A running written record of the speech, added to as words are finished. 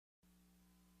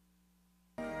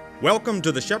Welcome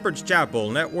to the Shepherd's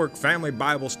Chapel Network Family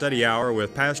Bible Study Hour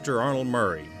with Pastor Arnold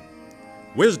Murray.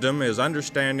 Wisdom is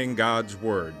understanding God's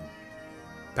Word.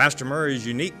 Pastor Murray's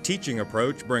unique teaching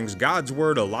approach brings God's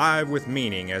Word alive with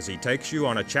meaning as he takes you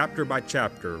on a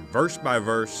chapter-by-chapter,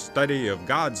 verse-by-verse study of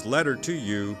God's letter to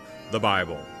you, the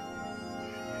Bible.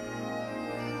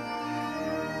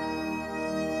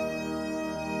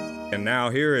 And now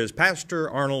here is Pastor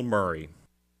Arnold Murray.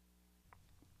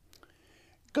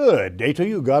 Good day to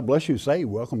you. God bless you. Say,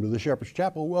 welcome to the Shepherd's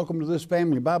Chapel. Welcome to this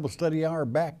Family Bible Study Hour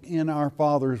back in our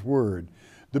Father's Word.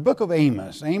 The book of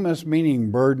Amos, Amos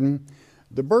meaning burden,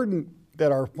 the burden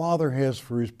that our Father has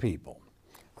for His people.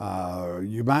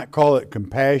 You might call it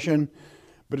compassion,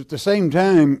 but at the same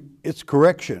time, it's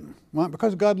correction. Why?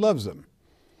 Because God loves them.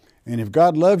 And if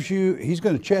God loves you, He's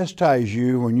going to chastise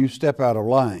you when you step out of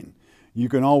line. You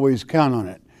can always count on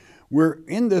it. We're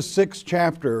in this 6th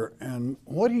chapter, and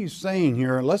what he's saying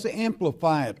here, let's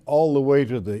amplify it all the way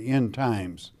to the end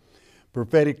times.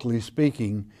 Prophetically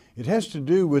speaking, it has to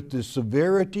do with the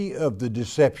severity of the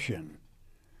deception.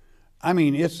 I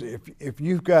mean, it's if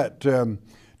you've got 10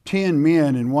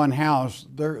 men in one house,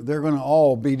 they're going to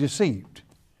all be deceived.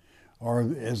 Or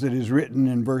as it is written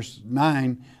in verse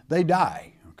 9, they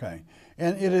die, okay?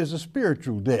 And it is a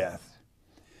spiritual death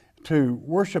to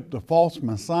worship the false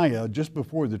Messiah just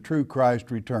before the true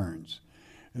Christ returns.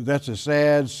 That's a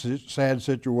sad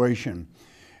situation.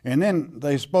 And then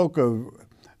they spoke of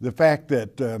the fact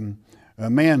that a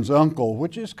man's uncle,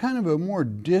 which is kind of a more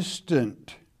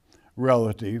distant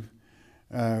relative,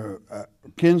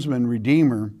 kinsman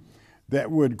redeemer,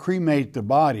 that would cremate the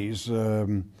bodies.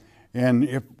 And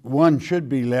if one should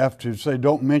be left to say,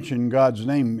 don't mention God's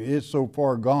name, it's so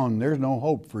far gone, there's no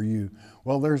hope for you.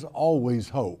 Well, there's always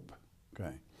hope.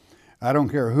 Okay, I don't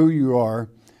care who you are,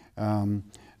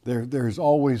 there's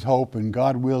always hope, and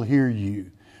God will hear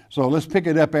you. So let's pick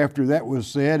it up after that was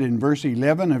said in verse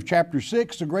 11 of chapter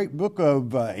 6, the great book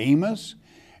of Amos,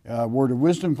 word of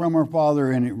wisdom from our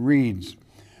Father, and it reads,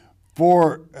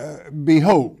 For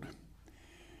behold,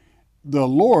 the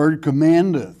Lord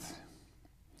commandeth,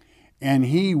 and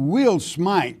He will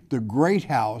smite the great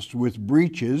house with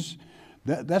breaches.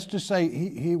 That's to say,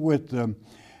 he with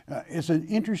it's an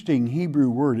interesting Hebrew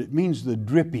word. It means the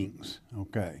drippings,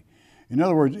 okay? In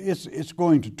other words, it's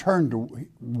going to turn to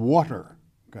water,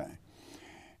 okay?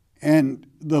 And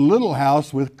the little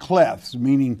house with clefts,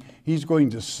 meaning He's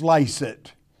going to slice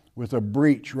it with a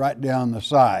breach right down the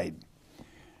side.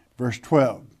 Verse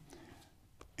 12.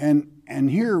 And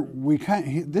here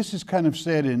this is kind of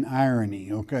said in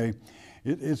irony, okay?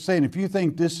 It's saying if you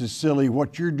think this is silly,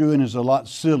 what you're doing is a lot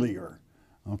sillier,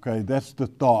 okay? That's the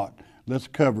thought. Let's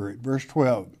cover it. Verse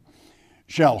 12.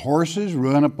 Shall horses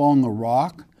run upon the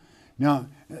rock? Now,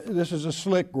 this is a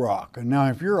slick rock. And now,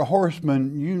 if you're a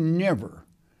horseman, you never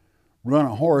run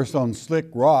a horse on slick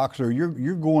rocks, or you're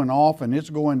going off and it's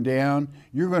going down.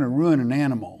 You're going to ruin an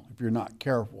animal if you're not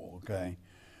careful, okay?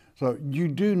 So you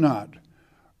do not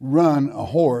run a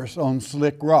horse on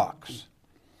slick rocks.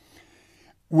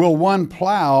 Will one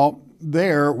plow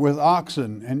there with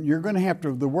oxen? And you're going to have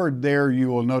to, the word there you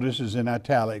will notice is in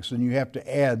italics, and you have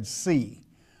to add C,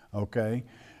 okay?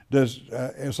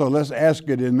 So let's ask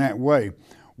it in that way.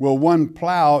 Will one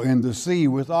plow in the sea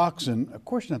with oxen? Of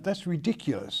course not. That's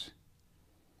ridiculous.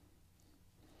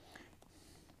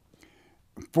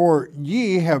 For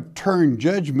ye have turned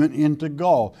judgment into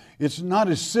gall. It's not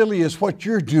as silly as what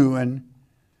you're doing.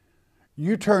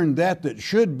 You turned that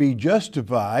should be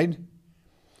justified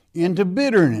into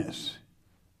bitterness,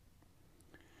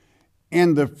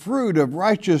 and the fruit of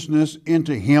righteousness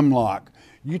into hemlock.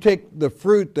 You take the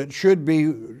fruit that should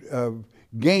be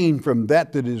gained from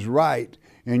that is right,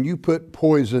 and you put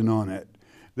poison on it.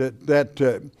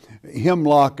 That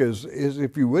hemlock is,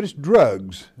 if you would, it's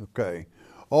drugs, okay?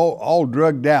 All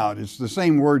drugged out. It's the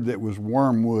same word that was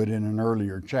wormwood in an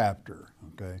earlier chapter,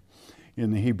 okay,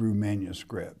 in the Hebrew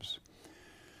manuscripts.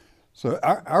 So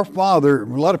our Father,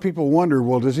 a lot of people wonder,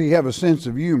 well, does He have a sense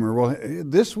of humor? Well,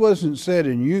 this wasn't said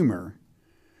in humor.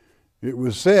 It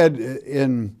was said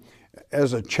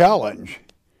as a challenge,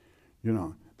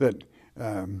 that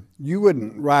you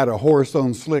wouldn't ride a horse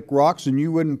on slick rocks and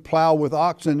you wouldn't plow with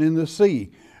oxen in the sea.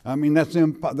 I mean,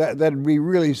 that'd be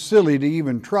really silly to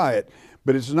even try it.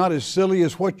 But it's not as silly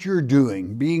as what you're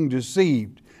doing, being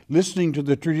deceived, listening to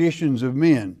the traditions of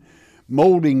men,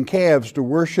 molding calves to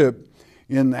worship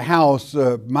in the house,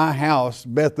 my house,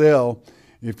 Bethel,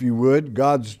 if you would,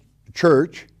 God's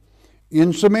church,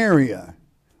 in Samaria,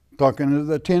 talking to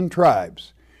the 10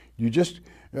 tribes. You're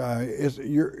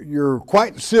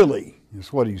quite silly,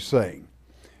 is what he's saying.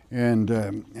 And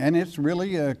it's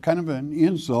really a kind of an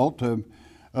insult to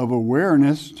of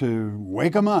awareness to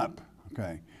wake them up.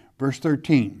 Okay, verse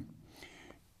 13.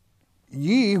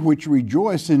 Ye which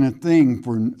rejoice in a thing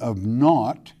of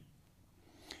naught,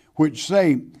 which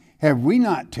say, have we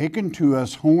not taken to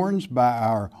us horns by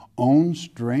our own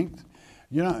strength?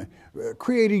 You know,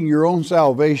 creating your own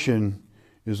salvation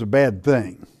is a bad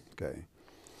thing. Okay,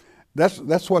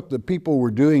 that's what the people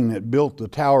were doing that built the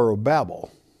Tower of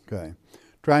Babel. Okay,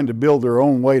 trying to build their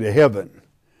own way to heaven.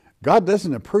 God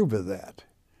doesn't approve of that.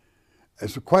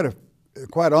 It's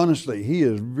quite honestly, He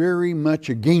is very much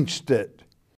against it.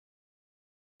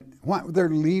 They're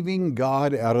leaving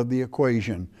God out of the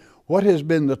equation. What has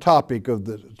been the topic of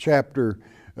the chapter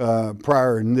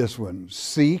prior in this one?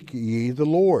 Seek ye the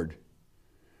Lord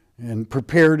and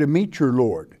prepare to meet your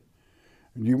Lord.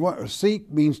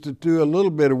 Seek means to do a little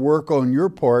bit of work on your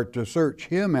part to search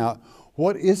Him out.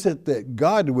 What is it that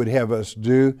God would have us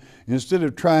do instead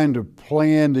of trying to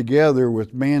plan together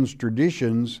with man's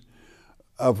traditions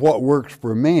of what works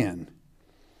for man?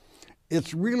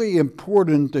 It's really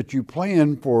important that you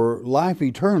plan for life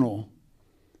eternal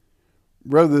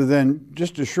rather than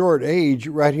just a short age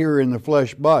right here in the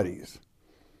flesh bodies.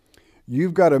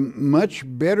 You've got a much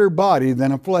better body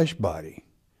than a flesh body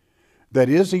that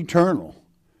is eternal.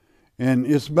 And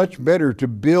it's much better to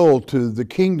build to the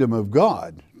kingdom of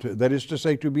God, that is to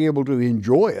say, to be able to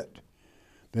enjoy it,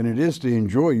 than it is to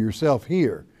enjoy yourself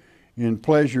here in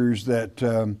pleasures that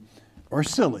are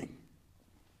silly.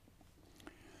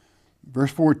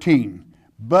 Verse 14,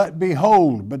 but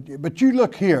behold, but you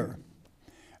look here,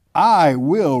 I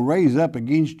will raise up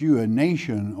against you a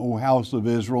nation, O house of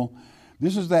Israel.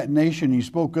 This is that nation He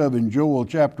spoke of in Joel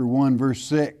chapter 1, verse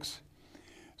 6.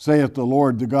 Saith the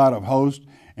Lord, the God of hosts,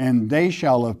 and they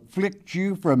shall afflict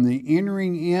you from the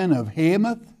entering in of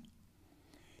Hamath,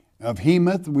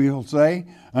 we'll say,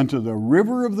 unto the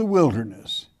river of the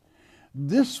wilderness.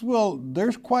 There's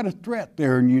quite a threat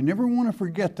there, and you never want to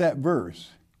forget that verse.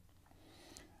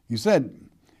 He said,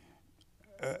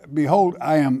 behold,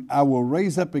 I will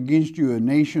raise up against you a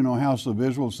nation, O house of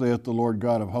Israel, saith the Lord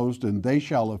God of hosts, and they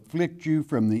shall afflict you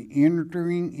from the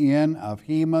entering in of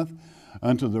Hamath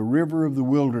unto the river of the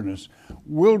wilderness.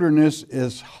 Wilderness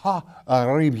is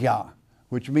ha-aribia,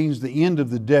 which means the end of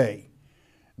the day.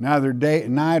 Neither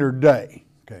night or day.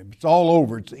 Okay, it's all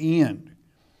over, it's the end.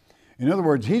 In other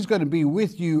words, He's going to be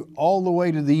with you all the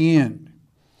way to the end.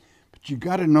 But you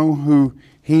got to know who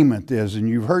Hamath is, and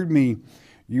you've heard me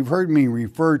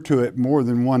refer to it more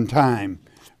than one time.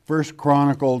 1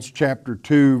 Chronicles chapter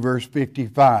 2, verse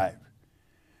 55.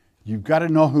 You've got to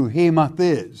know who Hamath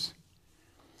is.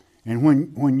 And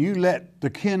when you let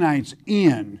the Kenites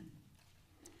in,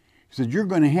 He said, you're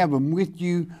going to have them with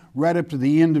you right up to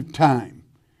the end of time.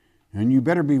 And you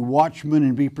better be watchmen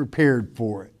and be prepared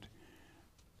for it.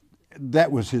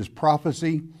 That was His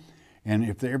prophecy. And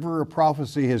if ever a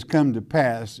prophecy has come to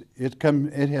pass, it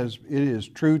is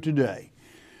true today.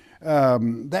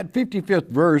 That 55th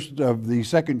verse of the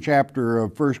second chapter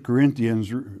of 1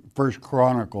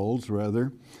 Chronicles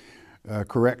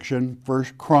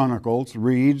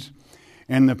reads,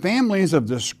 and the families of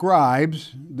the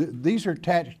scribes, these are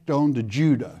attached on to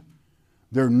Judah.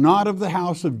 They're not of the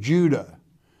house of Judah.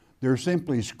 They're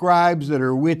simply scribes that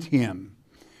are with him.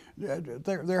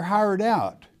 They're hired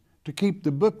out to keep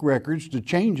the book records, to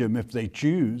change them if they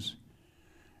choose.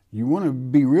 You want to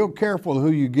be real careful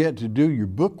who you get to do your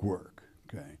book work.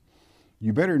 Okay,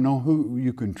 you better know who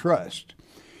you can trust.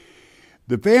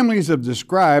 The families of the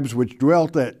scribes which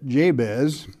dwelt at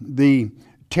Jabez, the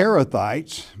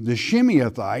Terathites, the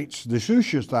Shimeathites, the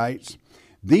Shushathites,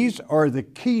 these are the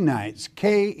Kenites,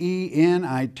 Kenites,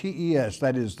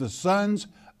 that is the sons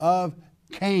of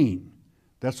Cain.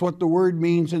 That's what the word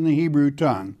means in the Hebrew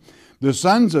tongue. The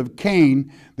sons of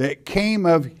Cain that came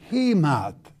of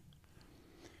Hamath.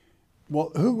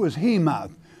 Well, who was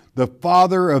Hamath? The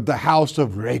father of the house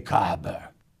of Rechab.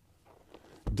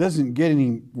 It doesn't get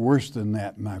any worse than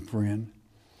that, my friend.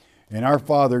 And our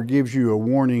Father gives you a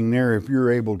warning there if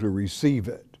you're able to receive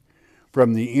it.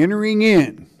 From the entering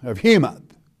in of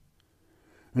Hamath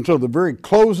until the very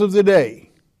close of the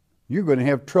day, you're going to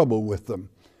have trouble with them.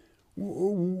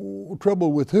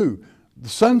 Trouble with who? The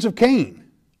sons of Cain,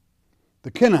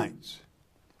 the Kenites.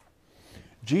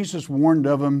 Jesus warned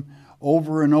of them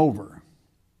over and over.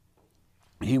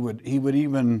 He would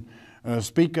even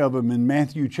speak of them in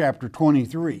Matthew chapter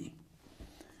 23,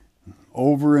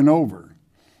 over and over.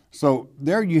 So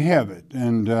there you have it.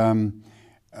 And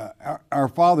our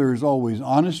Father is always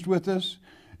honest with us.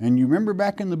 And you remember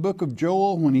back in the book of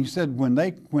Joel when He said, when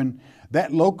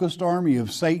that locust army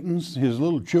of Satan's, his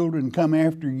little children, come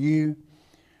after you,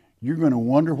 you're going to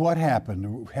wonder what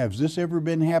happened. Has this ever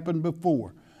been happened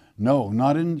before? No,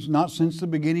 not since the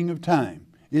beginning of time.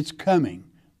 It's coming.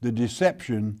 The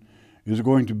deception is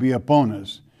going to be upon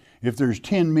us. If there's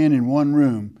 10 men in one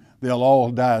room, they'll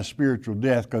all die a spiritual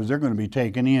death because they're going to be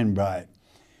taken in by it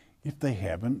if they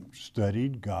haven't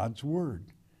studied God's Word.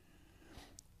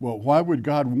 Well, why would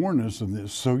God warn us of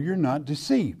this? So you're not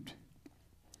deceived,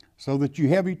 so that you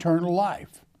have eternal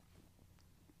life.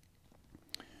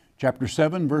 Chapter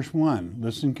 7, verse 1,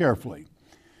 listen carefully.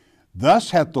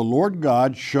 Thus hath the Lord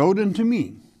God showed unto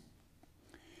me,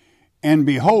 and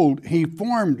behold, he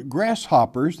formed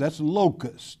grasshoppers, that's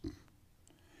locusts,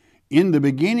 in the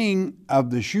beginning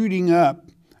of the shooting up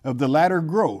of the latter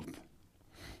growth.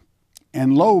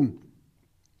 And lo,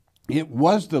 it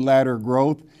was the latter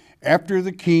growth after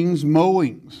the king's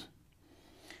mowings.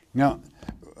 Now,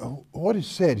 what is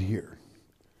said here?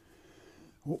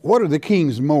 What are the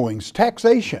king's mowings?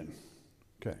 Taxation.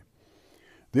 Okay.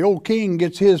 The old king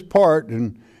gets his part,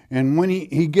 and when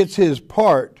he gets his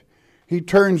part, he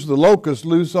turns the locust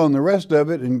loose on the rest of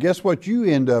it, and guess what you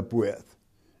end up with?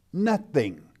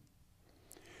 Nothing.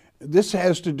 This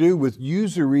has to do with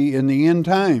usury in the end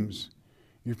times,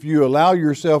 if you allow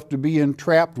yourself to be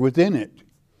entrapped within it.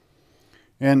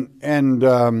 And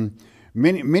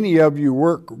many of you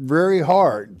work very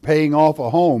hard paying off a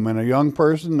home, and a young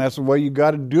person, that's the way you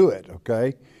got to do it,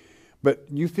 okay? But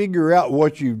you figure out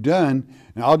what you've done,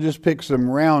 and I'll just pick some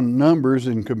round numbers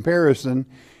in comparison.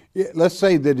 Let's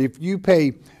say that if you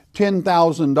pay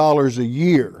 $10,000 a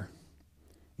year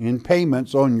in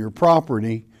payments on your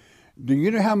property, do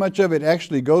you know how much of it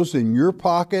actually goes in your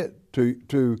pocket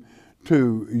to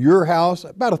your house?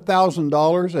 About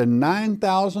 $1,000, and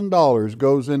 $9,000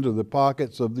 goes into the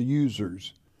pockets of the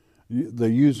users, the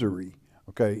usury,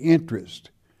 okay,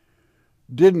 interest.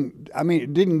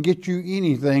 It didn't get you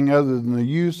anything other than the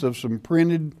use of some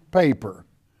printed paper.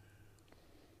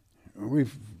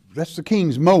 That's the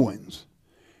king's mowings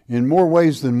in more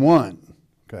ways than one,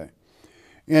 okay.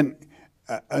 And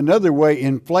another way,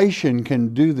 inflation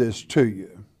can do this to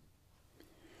you.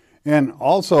 And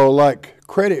also, like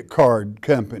credit card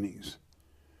companies.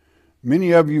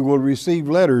 Many of you will receive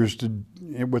letters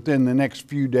within the next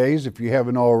few days, if you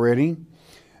haven't already,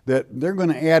 that they're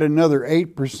going to add another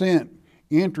 8%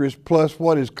 interest plus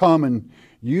what is common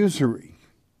usury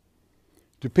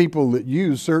to people that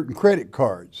use certain credit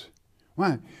cards.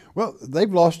 Why? Well,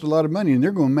 they've lost a lot of money and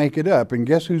they're going to make it up, and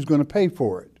guess who's going to pay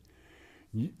for it?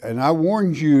 And I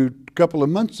warned you a couple of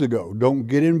months ago, don't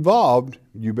get involved.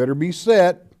 You better be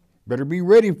set, better be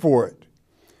ready for it,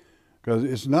 because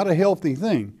it's not a healthy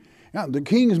thing. Now, the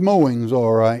king's mowing's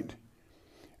all right,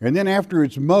 and then after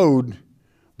it's mowed,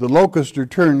 the locusts are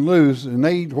turned loose and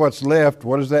they eat what's left.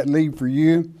 What does that leave for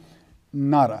you?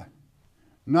 Nada.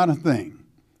 Not a thing.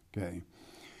 Okay.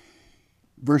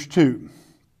 Verse 2.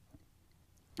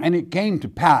 And it came to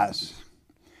pass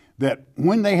that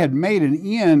when they had made an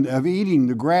end of eating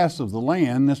the grass of the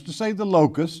land, that's to say the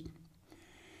locust,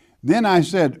 then I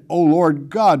said, O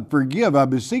Lord God, forgive, I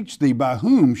beseech thee, by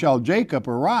whom shall Jacob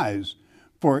arise?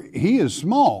 For he is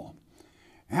small.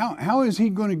 How is he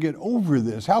going to get over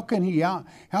this? How can he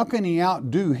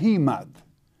outdo Hemoth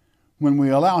when we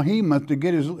allow Hemoth to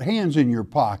get his hands in your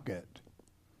pocket?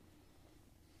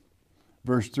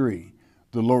 Verse 3,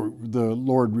 the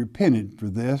Lord repented for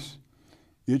this.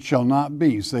 It shall not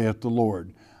be, saith the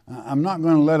Lord. I'm not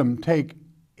going to let them take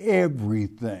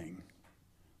everything.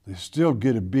 They still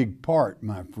get a big part,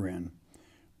 my friend.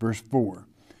 Verse 4,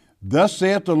 thus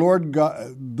saith the Lord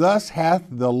God, thus hath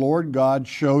the Lord God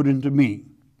showed unto me.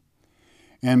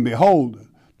 And behold,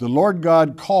 the Lord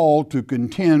God called to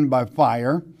contend by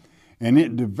fire, and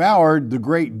it devoured the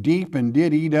great deep and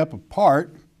did eat up a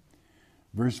part.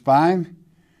 Verse 5,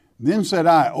 then said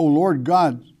I, O Lord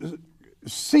God,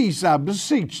 cease, I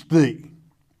beseech thee.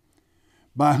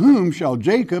 By whom shall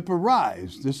Jacob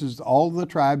arise? This is all the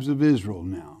tribes of Israel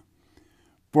now.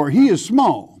 For he is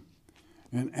small.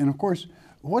 And of course,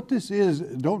 what this is,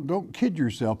 don't kid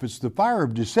yourself, it's the fire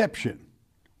of deception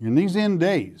in these end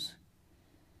days.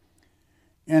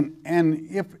 And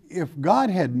if God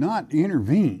had not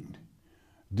intervened,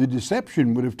 the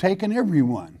deception would have taken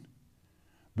everyone.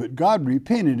 But God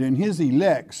repented, and his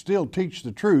elect still teach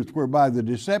the truth, whereby the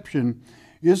deception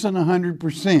isn't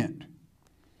 100%.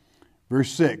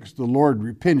 Verse 6, the Lord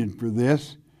repented for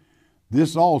this.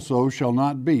 This also shall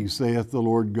not be, saith the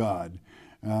Lord God.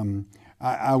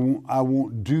 I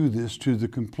won't do this to the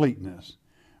completeness.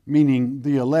 Meaning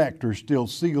the elect are still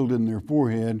sealed in their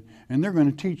forehead, and they're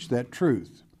going to teach that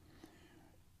truth.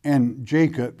 And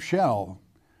Jacob shall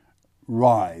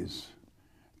rise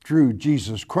through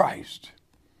Jesus Christ.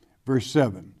 Verse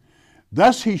 7,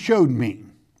 thus he showed me,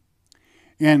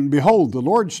 And behold, the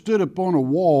Lord stood upon a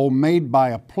wall made by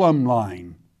a plumb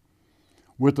line,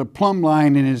 with a plumb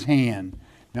line in his hand.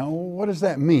 Now, what does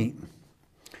that mean?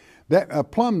 A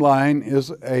plumb line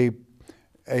is a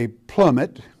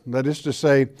plummet, that is to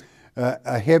say,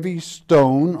 a heavy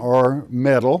stone or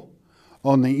metal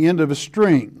on the end of a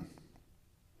string.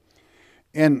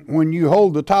 And when you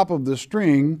hold the top of the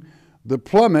string, the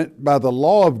plummet, by the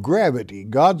law of gravity,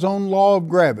 God's own law of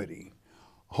gravity,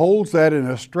 holds that in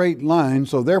a straight line,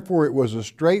 so therefore it was a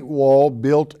straight wall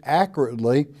built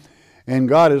accurately, and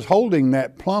God is holding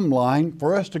that plumb line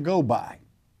for us to go by.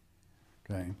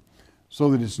 Okay,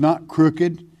 so that it's not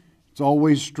crooked, it's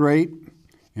always straight,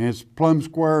 and it's plumb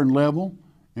square and level.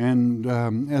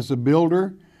 And as a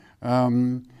builder,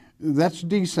 that's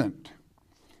decent.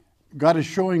 God is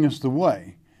showing us the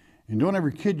way. And don't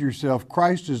ever kid yourself,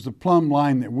 Christ is the plumb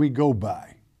line that we go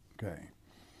by. Okay.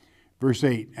 Verse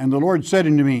 8, and the Lord said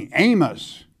unto me,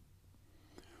 Amos,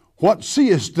 what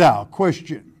seest thou?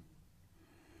 Question.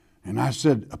 And I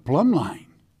said, a plumb line.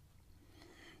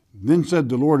 Then said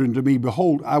the Lord unto me,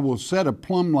 behold, I will set a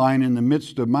plumb line in the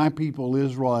midst of my people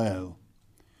Israel.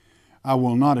 I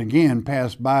will not again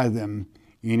pass by them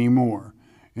anymore.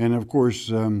 And of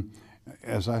course,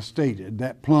 as I stated,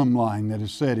 that plumb line that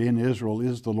is set in Israel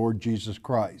is the Lord Jesus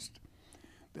Christ.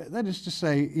 That is to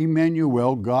say,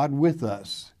 Emmanuel, God with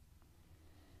us.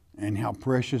 And how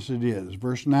precious it is.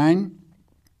 Verse 9,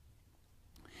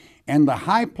 and the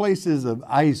high places of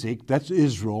Isaac, that's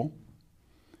Israel,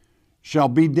 shall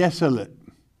be desolate.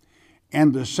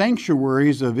 And the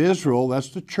sanctuaries of Israel, that's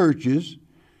the churches,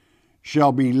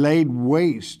 shall be laid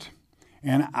waste.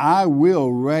 And I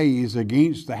will raise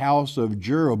against the house of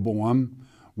Jeroboam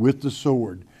with the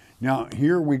sword. Now,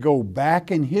 here we go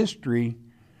back in history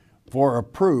for a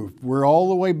proof. We're all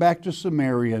the way back to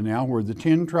Samaria now, where the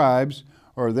 10 tribes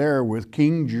are there with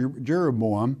King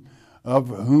Jeroboam, of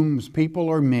whom's people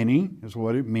are many, is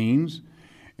what it means.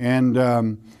 And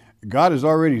God has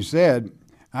already said,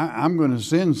 I'm going to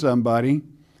send somebody,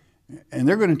 and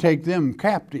they're going to take them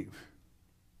captive.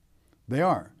 They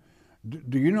are.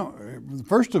 Do you know,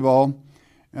 first of all,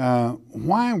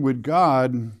 why would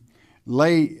God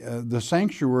lay the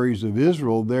sanctuaries of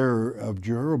Israel there of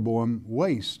Jeroboam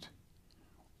waste?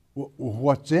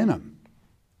 What's in them?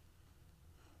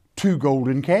 2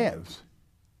 golden calves.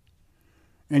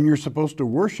 And you're supposed to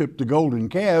worship the golden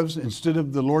calves instead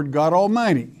of the Lord God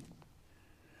Almighty.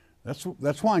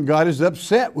 That's why God is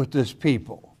upset with this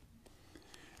people.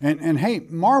 And hey,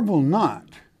 marvel not.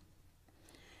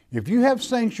 If you have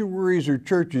sanctuaries or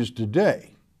churches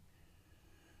today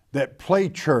that play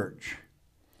church,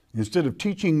 instead of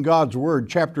teaching God's word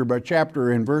chapter by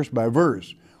chapter and verse by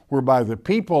verse, whereby the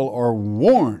people are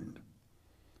warned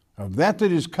of that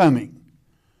is coming,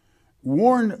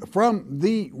 warned from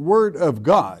the Word of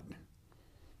God,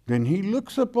 then he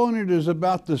looks upon it as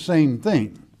about the same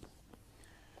thing.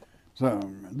 So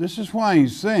this is why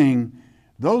he's saying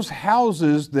those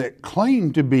houses that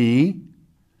claim to be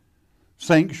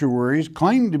sanctuaries,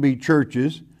 claim to be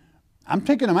churches, I'm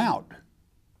taking them out.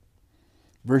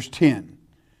 Verse 10.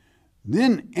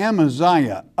 Then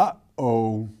Amaziah,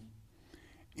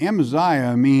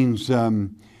 Amaziah means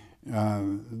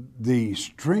the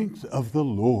strength of the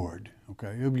Lord,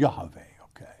 okay, of Yahweh,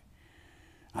 okay.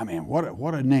 I mean,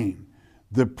 what a name.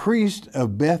 The priest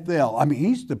of Bethel, I mean,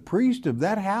 he's the priest of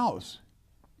that house.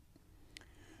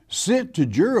 Sent to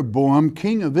Jeroboam,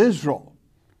 king of Israel,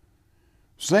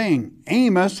 saying,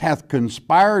 Amos hath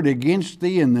conspired against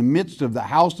thee in the midst of the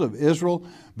house of Israel.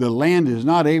 The land is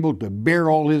not able to bear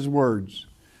all his words.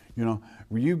 You know,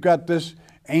 you've got this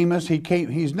Amos,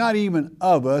 he's not even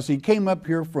of us. He came up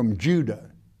here from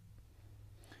Judah.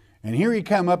 And here he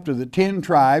come up to the 10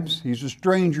 tribes. He's a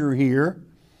stranger here.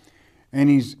 And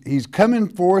he's coming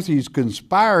forth. He's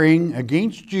conspiring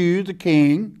against you, the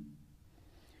king.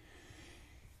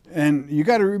 And you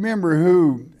got to remember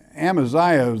who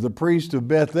Amaziah is, the priest of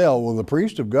Bethel. Well, the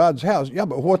priest of God's house. Yeah,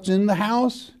 but what's in the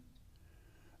house?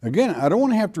 Again, I don't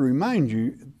want to have to remind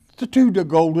you, the 2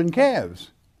 golden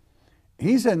calves.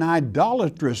 He's an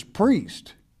idolatrous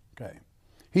priest. Okay.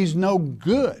 He's no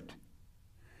good.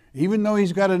 Even though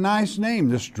he's got a nice name,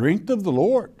 the strength of the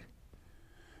Lord.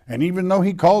 And even though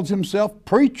he calls himself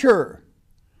preacher.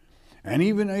 And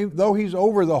even though he's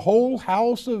over the whole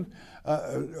house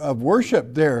of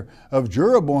worship there of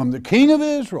Jeroboam, the king of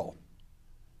Israel.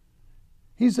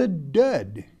 He's a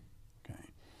dud. Okay.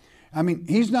 I mean,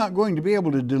 he's not going to be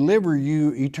able to deliver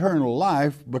you eternal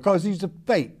life because he's a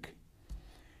fake.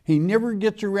 He never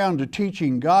gets around to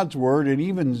teaching God's word, and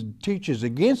even teaches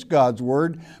against God's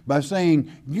word by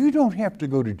saying, you don't have to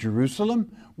go to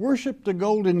Jerusalem. Worship the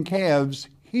golden calves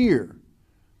here.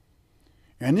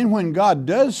 And then when God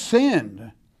does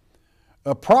send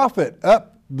a prophet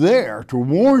up there to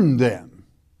warn them,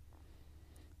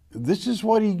 this is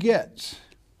what he gets.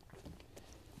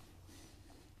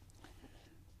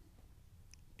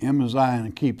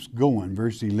 Amaziah keeps going,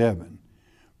 verse 11.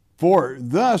 For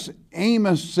thus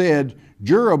Amos said,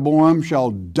 Jeroboam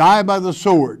shall die by the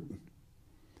sword,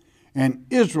 and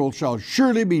Israel shall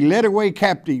surely be led away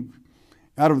captive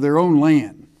out of their own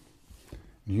land.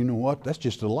 You know what? That's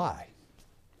just a lie.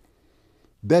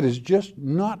 That is just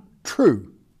not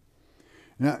true.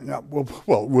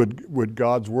 Well, would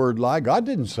God's word lie? God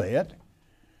didn't say it.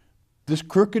 This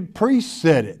crooked priest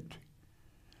said it.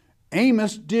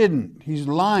 Amos didn't. He's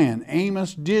lying.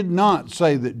 Amos did not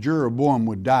say that Jeroboam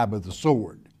would die by the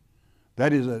sword.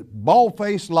 That is a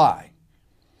bald-faced lie.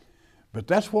 But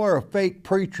that's where a fake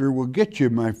preacher will get you,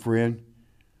 my friend.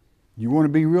 You want to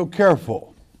be real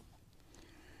careful.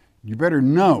 You better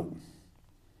know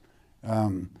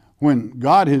when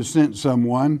God has sent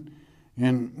someone,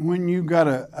 and when you've got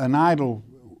an idol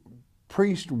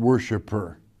priest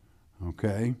worshiper,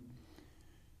 okay,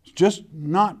 it's just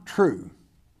not true.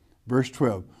 Verse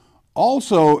 12.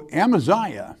 Also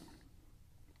Amaziah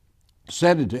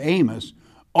said unto Amos,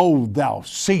 O thou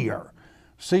seer.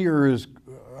 Seer is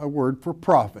a word for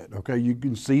prophet. Okay, you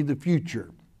can see the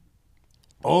future.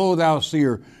 O thou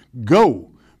seer,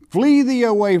 go, flee thee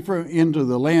away into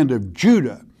the land of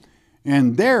Judah,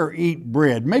 and there eat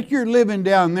bread. Make your living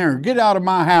down there. Get out of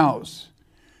my house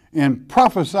and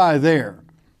prophesy there.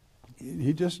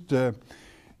 He just,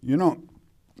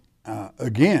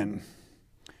 again,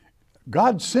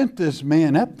 God sent this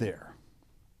man up there.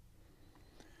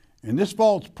 And this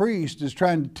false priest is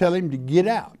trying to tell him to get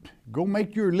out. Go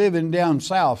make your living down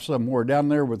south somewhere, down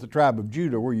there with the tribe of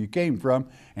Judah where you came from,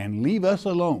 and leave us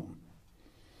alone.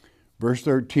 Verse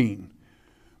 13.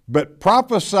 But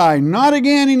prophesy not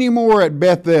again anymore at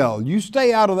Bethel. You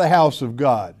stay out of the house of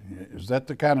God. Is that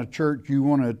the kind of church you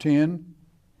want to attend?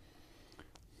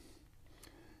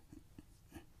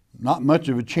 Not much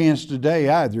of a chance today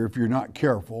either if you're not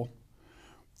careful.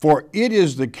 For it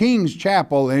is the king's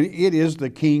chapel and it is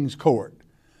the king's court.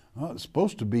 Well, it's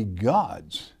supposed to be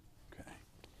God's. Okay.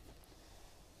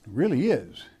 It really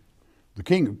is. The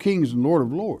King of Kings and Lord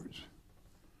of Lords.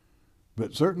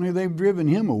 But certainly they've driven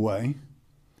him away,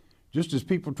 just as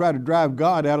people try to drive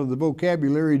God out of the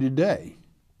vocabulary today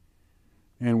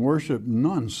and worship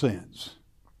nonsense.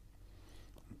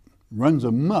 Runs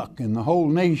amok in the whole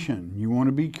nation. You want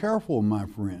to be careful, my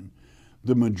friend.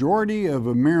 The majority of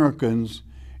Americans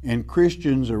and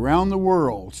Christians around the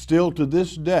world still to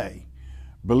this day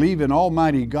believe in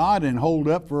Almighty God and hold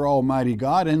up for Almighty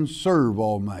God and serve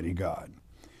Almighty God.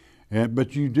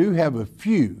 But you do have a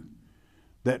few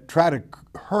that try to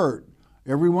hurt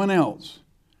everyone else.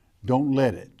 Don't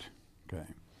let it. Okay.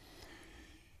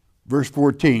 Verse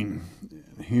 14.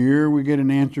 Here we get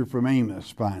an answer from Amos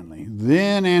finally.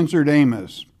 Then answered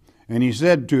Amos, and he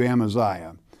said to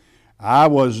Amaziah, I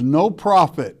was no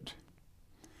prophet,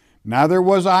 neither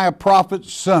was I a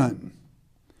prophet's son,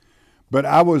 but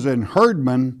I was an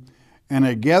herdman and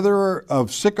a gatherer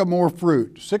of sycamore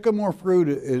fruit. Sycamore fruit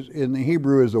is, in the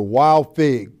Hebrew, is a wild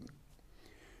fig.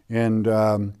 And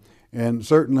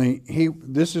certainly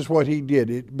this is what he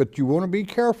did. But you want to be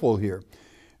careful here.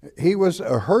 He was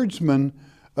a herdsman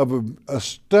of a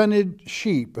stunted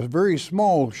sheep, a very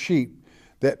small sheep.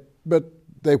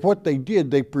 What they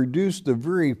did, they produced the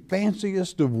very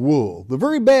fanciest of wool, the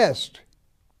very best.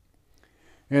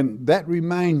 And that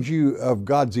reminds you of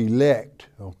God's elect,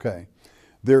 okay.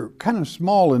 They're kind of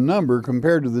small in number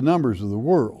compared to the numbers of the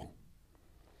world.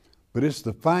 But it's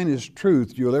the finest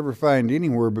truth you'll ever find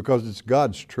anywhere because it's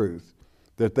God's truth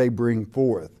that they bring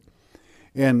forth.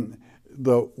 And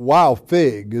the wild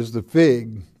fig is the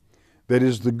fig that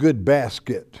is the good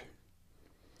basket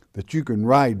that you can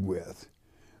ride with,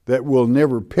 that will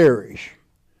never perish,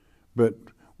 but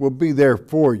will be there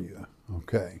for you,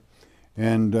 okay.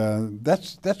 And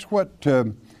that's what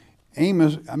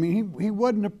Amos. I mean, he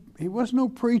was no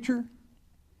preacher,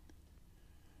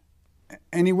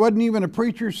 and he wasn't even a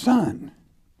preacher's son.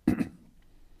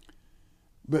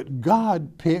 But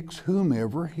God picks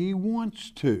whomever He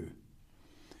wants to,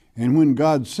 and when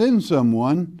God sends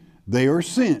someone, they are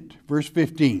sent. Verse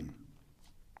 15.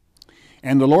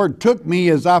 And the Lord took me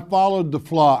as I followed the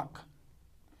flock,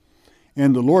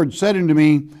 and the Lord said unto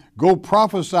me, Go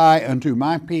prophesy unto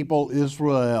my people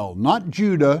Israel. Not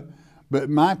Judah, but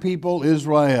my people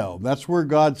Israel. That's where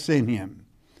God sent him.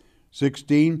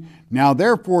 16. Now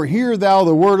therefore hear thou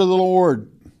the word of the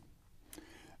Lord.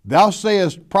 Thou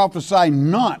sayest, prophesy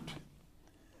not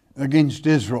against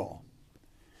Israel,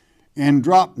 and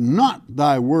drop not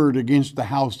thy word against the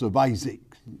house of Isaac.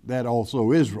 that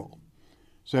also Israel.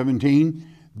 17,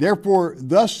 therefore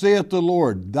thus saith the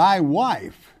Lord, thy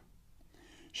wife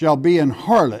shall be an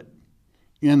harlot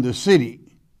in the city,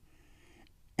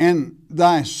 and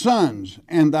thy sons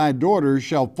and thy daughters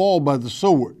shall fall by the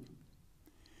sword,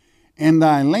 and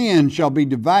thy land shall be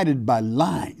divided by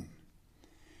line,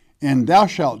 and thou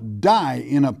shalt die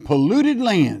in a polluted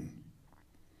land,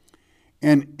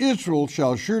 and Israel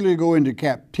shall surely go into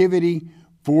captivity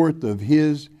forth of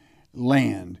his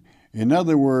land. In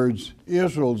other words,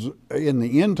 Israel in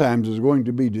the end times is going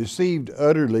to be deceived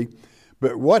utterly.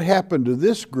 But what happened to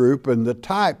this group and the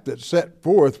type that set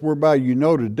forth, whereby you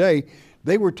know today,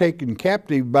 they were taken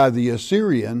captive by the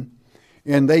Assyrian,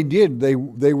 and they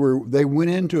went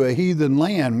into a heathen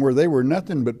land where they were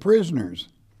nothing but prisoners.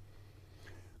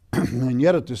 And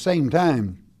yet at the same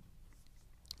time,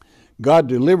 God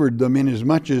delivered them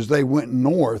inasmuch as they went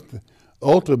north,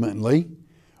 ultimately,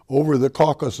 over the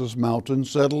Caucasus Mountains,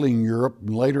 settling Europe,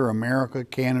 and later America,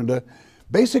 Canada,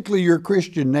 basically your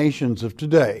Christian nations of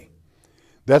today.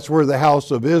 That's where the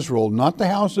house of Israel, not the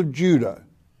house of Judah,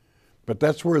 but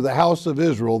that's where the house of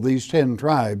Israel, these 10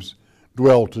 tribes,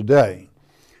 dwell today.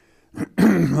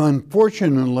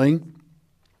 Unfortunately,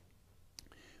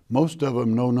 most of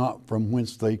them know not from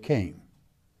whence they came.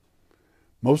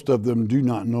 Most of them do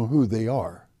not know who they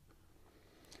are.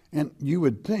 And you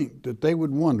would think that they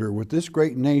would wonder, with this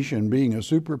great nation being a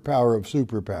superpower of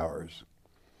superpowers,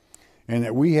 and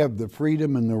that we have the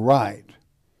freedom and the right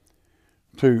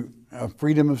to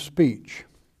freedom of speech,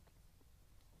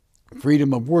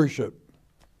 freedom of worship,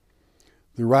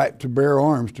 the right to bear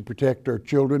arms to protect our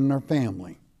children and our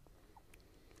family,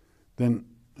 then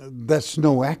that's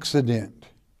no accident.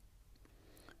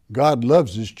 God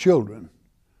loves his children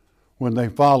when they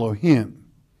follow him.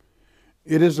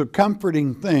 It is a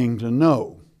comforting thing to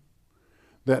know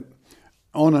that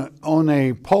on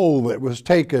a poll that was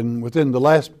taken within the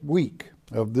last week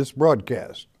of this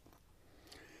broadcast,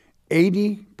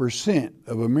 80%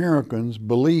 of Americans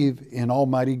believe in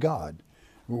Almighty God,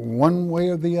 one way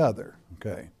or the other,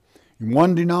 okay, in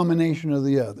one denomination or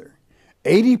the other.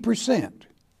 80%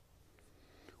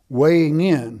 weighing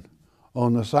in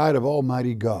on the side of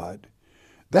Almighty God.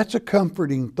 That's a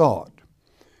comforting thought.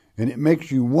 And it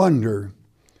makes you wonder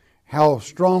how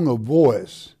strong a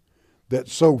voice that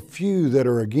so few that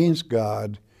are against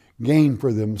God gain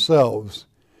for themselves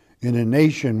in a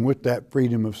nation with that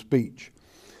freedom of speech.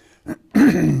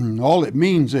 All it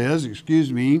means is,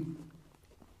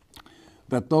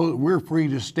 that we're free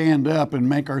to stand up and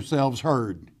make ourselves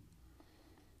heard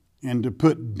and to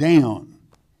put down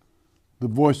the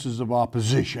voices of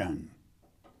opposition.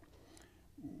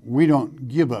 We don't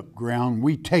give up ground,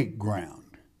 we take ground.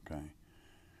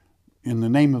 In the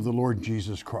name of the Lord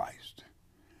Jesus Christ.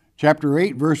 Chapter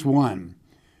 8, verse 1.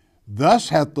 Thus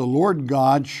hath the Lord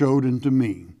God showed unto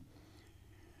me,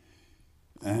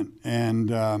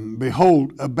 and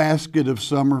behold, a basket of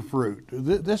summer fruit.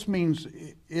 This means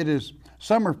it is,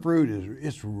 summer fruit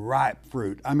it's ripe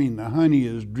fruit. I mean, the honey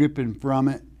is dripping from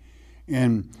it,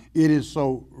 and it is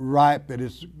so ripe that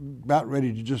it's about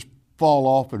ready to just fall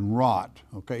off and rot.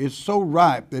 Okay, it's so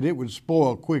ripe that it would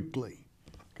spoil quickly.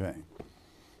 Okay.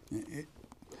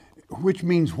 Which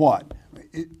means what?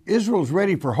 Israel's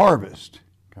ready for harvest.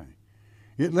 Okay.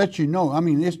 It lets you know, I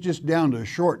mean, it's just down to a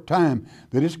short time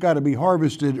that it's got to be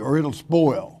harvested or it'll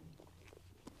spoil.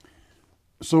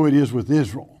 So it is with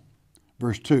Israel.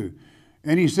 Verse 2.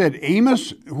 And he said,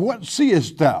 Amos, what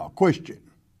seest thou? Question.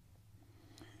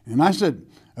 And I said,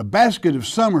 a basket of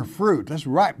summer fruit. That's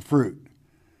ripe fruit.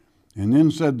 And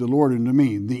then said the Lord unto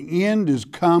me, the end is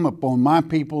come upon my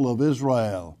people of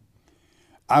Israel.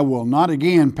 I will not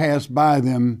again pass by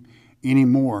them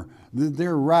anymore.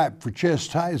 They're ripe for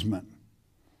chastisement,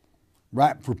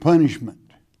 ripe for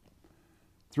punishment.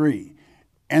 3,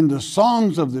 and the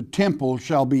songs of the temple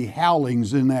shall be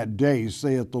howlings in that day,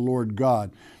 saith the Lord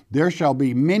God. There shall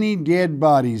be many dead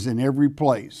bodies in every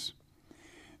place.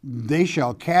 They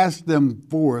shall cast them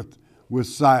forth with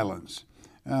silence.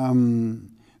 What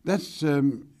does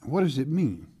it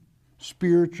mean?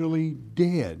 Spiritually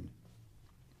dead.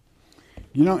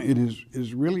 You know, it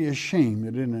is really a shame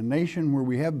that in a nation where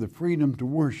we have the freedom to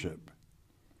worship,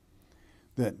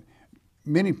 that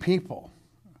many people,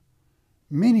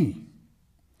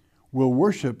 will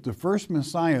worship the first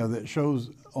Messiah that shows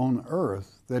on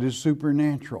earth that is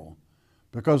supernatural,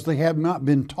 because they have not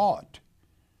been taught.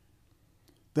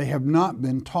 They have not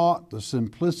been taught the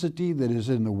simplicity that is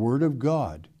in the Word of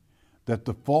God, that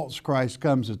the false Christ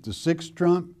comes at the 6th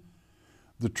trump,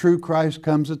 the true Christ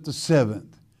comes at the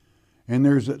 7th. And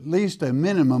there's at least a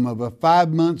minimum of a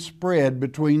 5-month spread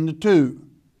between the two.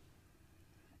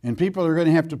 And people are going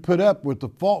to have to put up with the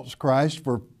false Christ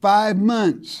for 5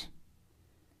 months.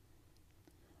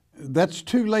 That's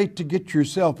too late to get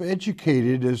yourself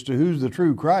educated as to who the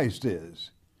true Christ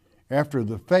is after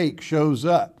the fake shows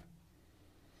up.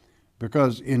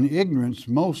 Because in ignorance,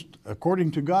 most,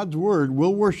 according to God's word,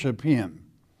 will worship him.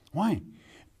 Why?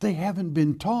 They haven't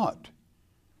been taught.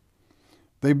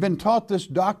 They've been taught this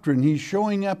doctrine. He's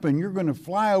showing up and you're going to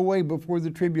fly away before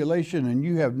the tribulation and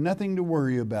you have nothing to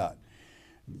worry about.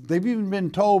 They've even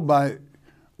been told by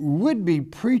would-be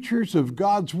preachers of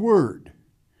God's word,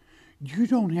 you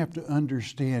don't have to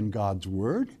understand God's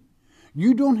word.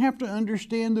 You don't have to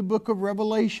understand the book of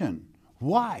Revelation.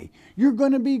 Why? You're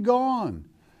going to be gone.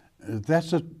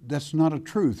 That's not a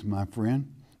truth, my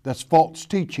friend. That's false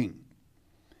teaching.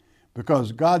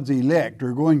 Because God's elect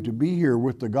are going to be here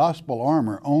with the gospel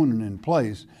armor on and in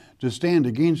place to stand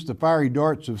against the fiery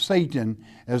darts of Satan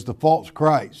as the false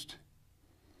Christ.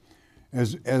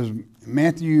 As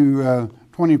Matthew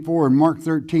 24 and Mark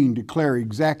 13 declare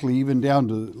exactly, even down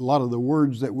to a lot of the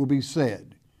words that will be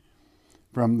said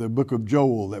from the book of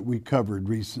Joel that we covered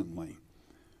recently.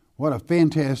 What a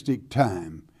fantastic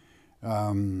time.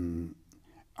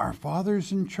 Our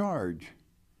Father's in charge.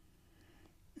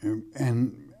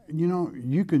 And you know,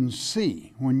 you can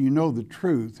see when you know the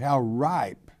truth how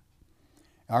ripe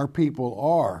our people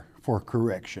are for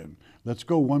correction. Let's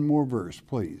go one more verse,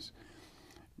 please.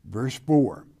 Verse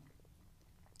 4.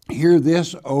 Hear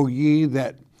this, O ye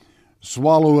that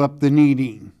swallow up the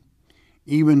needy,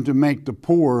 even to make the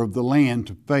poor of the land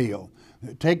to fail.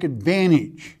 Take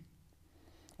advantage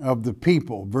of the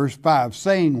people. Verse 5,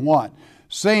 saying what?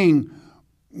 Saying,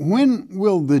 when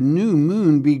will the new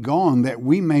moon be gone that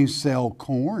we may sell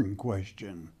corn?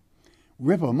 Question.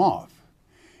 Rip them off.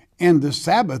 And the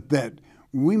Sabbath that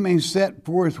we may set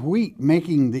forth wheat,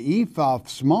 making the ephah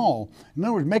small. In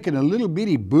other words, making a little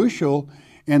bitty bushel,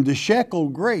 and the shekel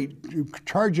great,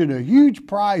 charging a huge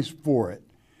price for it.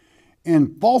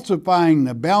 And falsifying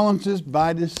the balances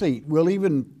by deceit. We'll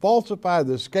even falsify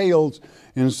the scales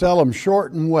and sell them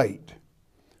short in weight.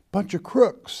 Bunch of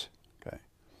crooks.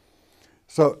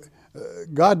 So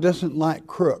God doesn't like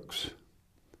crooks,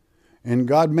 and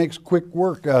God makes quick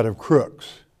work out of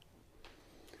crooks.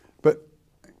 But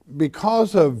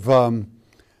because of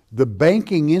the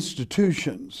banking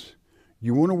institutions,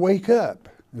 you want to wake up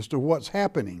as to what's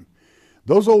happening.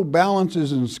 Those old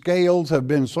balances and scales have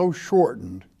been so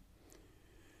shortened,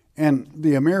 and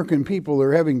the American people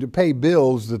are having to pay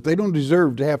bills that they don't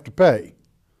deserve to have to pay.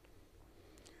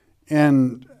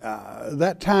 And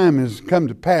that time has come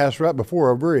to pass right before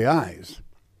our very eyes.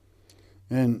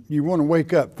 And you want to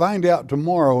wake up. Find out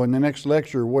tomorrow in the next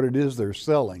lecture what it is they're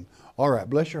selling. All right,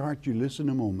 bless your heart. You listen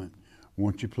a moment,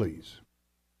 won't you please?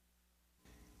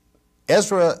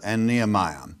 Ezra and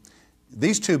Nehemiah.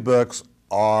 These two books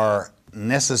are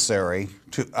necessary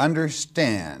to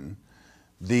understand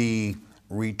the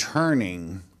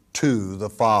returning to the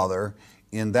Father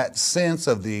in that sense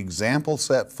of the example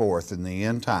set forth in the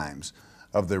end times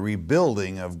of the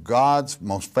rebuilding of God's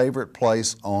most favorite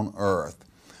place on earth.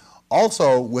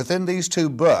 Also, within these two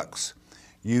books,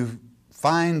 you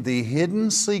find the hidden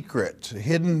secret,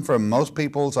 hidden from most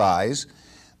people's eyes,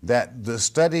 that the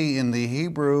study in the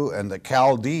Hebrew and the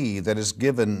Chaldee that is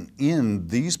given in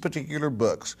these particular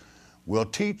books will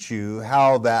teach you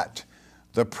how that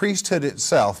the priesthood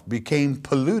itself became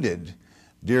polluted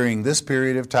during this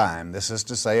period of time. This is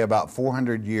to say about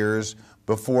 400 years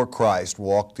before Christ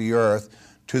walked the earth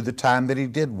to the time that he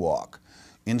did walk,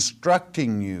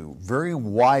 instructing you very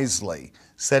wisely,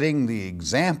 setting the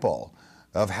example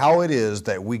of how it is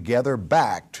that we gather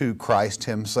back to Christ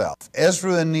himself.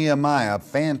 Ezra and Nehemiah,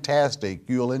 fantastic.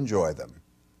 You'll enjoy them.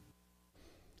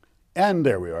 And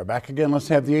there we are, back again. Let's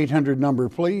have the 800 number,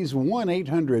 please.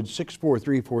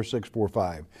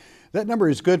 1-800-643-4645. That number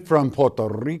is good from Puerto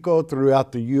Rico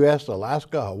throughout the U.S.,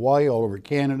 Alaska, Hawaii, all over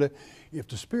Canada. If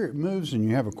the Spirit moves and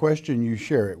you have a question, you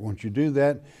share it. Once you do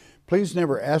that, please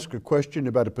never ask a question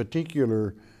about a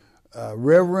particular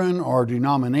reverend or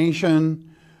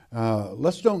denomination.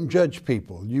 Let's don't judge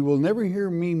people. You will never hear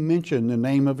me mention the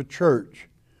name of a church.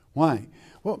 Why?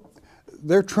 Well,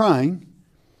 they're trying,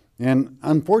 and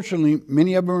unfortunately,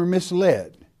 many of them are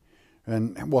misled.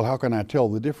 And, well, how can I tell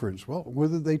the difference? Well,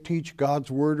 whether they teach God's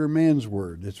word or man's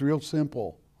word. It's real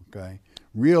simple, okay?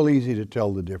 Real easy to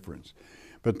tell the difference.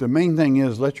 But the main thing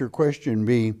is, let your question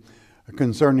be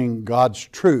concerning God's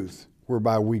truth,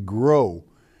 whereby we grow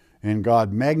and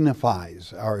God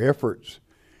magnifies our efforts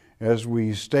as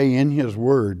we stay in his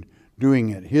word, doing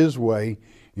it his way,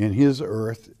 in his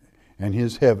earth and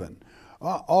his heaven.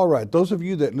 All right, those of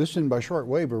you that listen by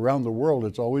shortwave around the world,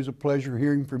 it's always a pleasure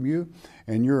hearing from you.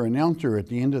 And your announcer at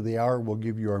the end of the hour will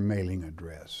give you our mailing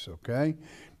address, okay?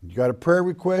 You got a prayer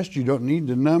request, you don't need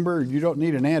the number, you don't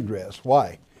need an address.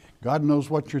 Why? God knows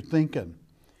what you're thinking.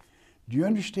 Do you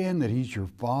understand that He's your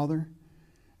Father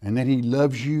and that He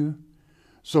loves you?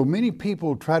 So many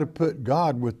people try to put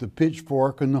God with the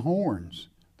pitchfork and the horns,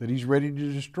 that He's ready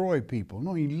to destroy people.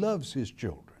 No, He loves His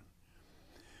children.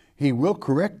 He will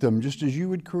correct them just as you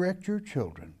would correct your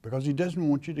children, because He doesn't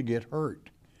want you to get hurt.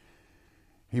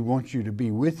 He wants you to be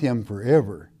with Him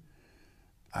forever.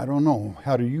 I don't know.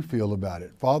 How do you feel about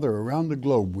it? Father, around the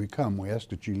globe we come. We ask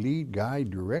that you lead,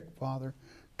 guide, direct, Father.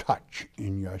 Touch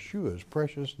in Yeshua's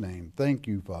precious name. Thank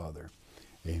you, Father.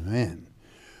 Amen.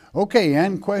 Okay,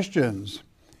 and questions.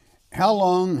 How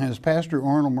long has Pastor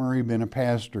Arnold Murray been a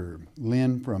pastor?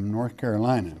 Lynn from North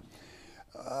Carolina.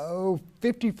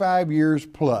 55 years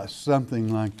plus,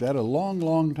 something like that, a long,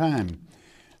 long time.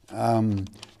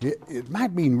 It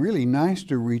might be really nice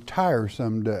to retire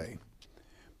someday,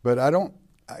 but I don't,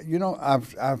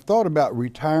 I've thought about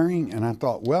retiring, and I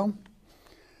thought, well,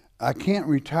 I can't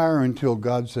retire until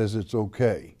God says it's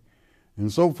okay.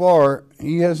 And so far,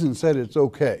 He hasn't said it's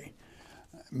okay.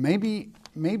 Maybe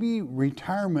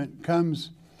retirement comes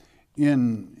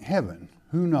in heaven,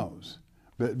 who knows?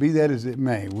 But be that as it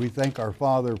may, we thank our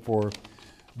Father for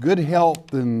good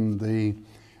health and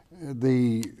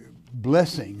the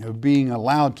blessing of being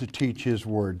allowed to teach His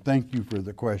Word. Thank you for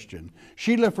the question.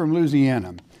 Sheila from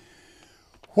Louisiana.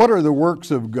 What are the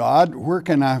works of God? Where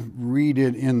can I read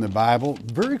it in the Bible?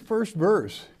 Very first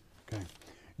verse. Okay.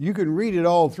 You can read it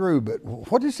all through, but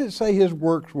what does it say His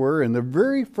works were? In the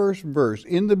very first verse,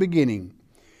 in the beginning.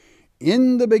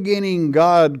 In the beginning,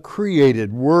 God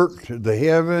created, worked the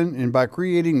heaven, and by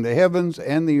creating the heavens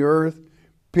and the earth,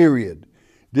 period.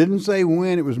 Didn't say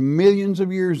when, it was millions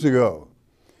of years ago.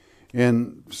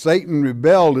 And Satan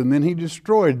rebelled, and then he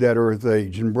destroyed that earth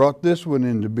age and brought this one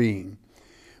into being.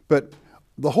 But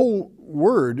the whole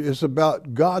word is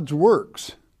about God's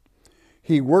works.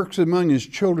 He works among His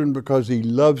children because He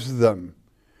loves them.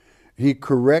 He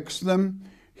corrects them.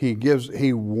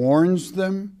 He warns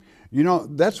them. You know,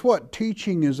 that's what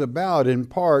teaching is about, in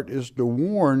part, is to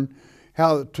warn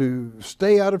how to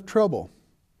stay out of trouble,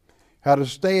 how to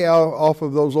stay off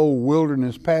of those old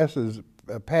wilderness paths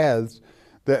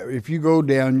that if you go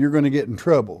down, you're going to get in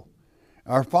trouble.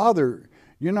 Our Father,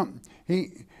 you know,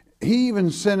 He even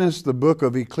sent us the book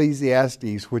of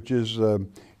Ecclesiastes, which is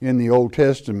in the Old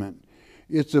Testament.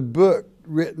 It's a book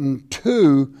written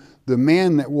to the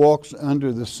man that walks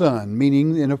under the sun,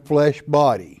 meaning in a flesh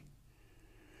body,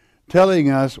 telling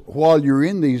us while you're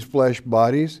in these flesh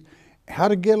bodies how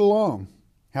to get along,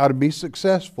 how to be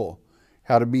successful,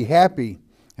 how to be happy,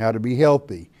 how to be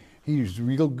healthy. He's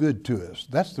real good to us.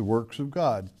 That's the works of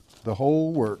God, the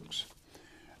whole works.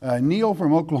 Neil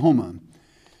from Oklahoma.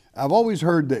 I've always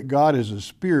heard that God is a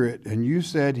spirit, and you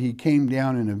said He came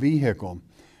down in a vehicle.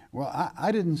 Well,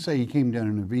 I didn't say He came down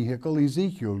in a vehicle.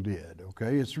 Ezekiel did,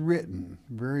 okay? It's written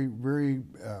very, very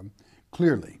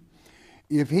clearly.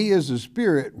 If He is a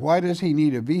spirit, why does He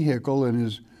need a vehicle, and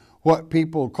is what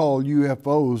people call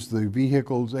UFOs the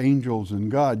vehicles angels and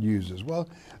God uses? Well,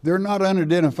 they're not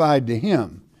unidentified to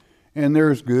Him. And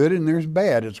there's good and there's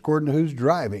bad. It's according to who's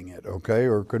driving it, okay,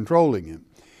 or controlling it.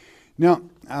 Now,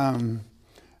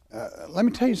 let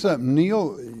me tell you something,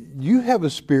 Neil. You have a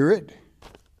spirit.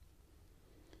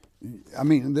 I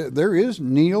mean, there is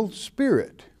Neil's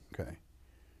spirit, okay.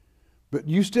 But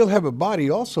you still have a body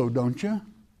also, don't you?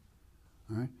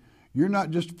 All right. You're not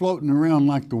just floating around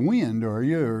like the wind, are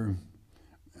you? Or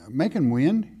making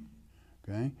wind,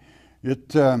 okay.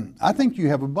 I think you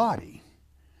have a body.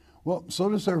 Well, so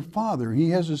does our Father. He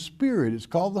has a spirit. It's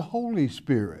called the Holy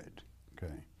Spirit.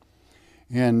 Okay.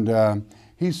 And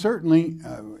He certainly,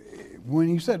 when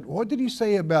He said, what did He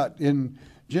say about in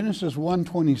Genesis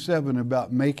 1:27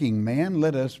 about making man?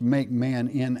 Let us make man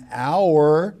in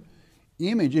our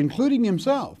image, including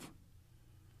Himself.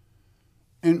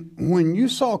 And when you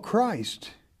saw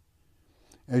Christ,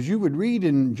 as you would read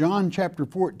in John chapter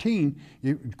 14,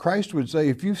 Christ would say,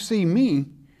 if you see me,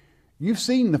 you've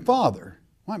seen the Father.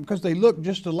 Why? Because they look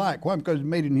just alike. Why? Because He's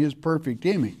made in His perfect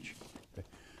image.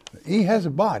 He has a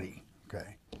body,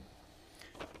 okay.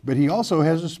 But He also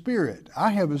has a spirit. I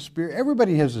have a spirit.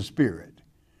 Everybody has a spirit.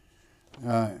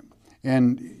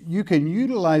 And you can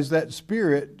utilize that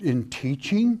spirit in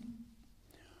teaching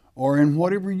or in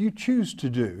whatever you choose to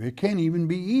do. It can even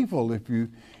be evil if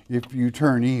you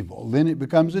turn evil. Then it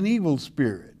becomes an evil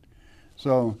spirit.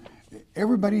 So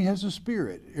everybody has a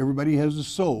spirit. Everybody has a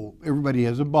soul. Everybody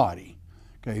has a body.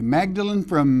 Okay, Magdalene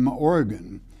from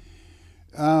Oregon.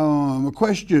 A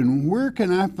question, where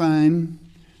can I find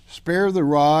spare the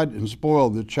rod and spoil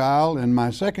the child? And my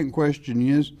second question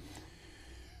is,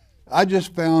 I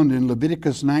just found in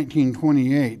Leviticus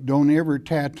 19:28, don't ever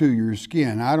tattoo your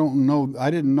skin. I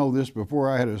didn't know this before.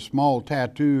 I had a small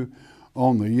tattoo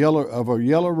on the of a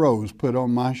yellow rose put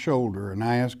on my shoulder, and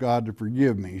I asked God to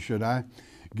forgive me. Should I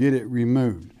get it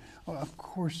removed? Well, of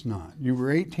course not. You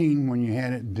were 18 when you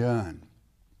had it done.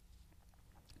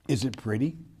 Is it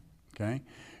pretty? Okay.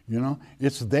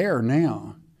 It's there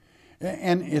now.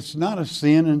 And it's not a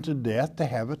sin unto death to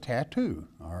have a tattoo,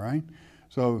 all right?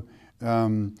 So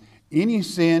any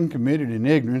sin committed in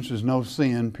ignorance is no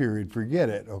sin, period. Forget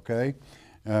it, okay?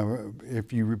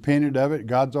 If you repented of it,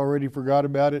 God's already forgot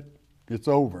about it, it's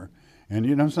over. And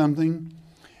you know something?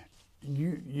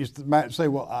 You might say,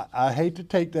 well, I hate to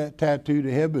take that tattoo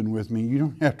to heaven with me. You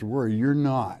don't have to worry, you're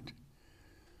not.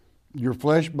 Your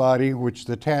flesh body, which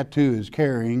the tattoo is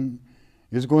carrying,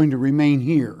 is going to remain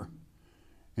here.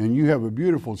 And you have a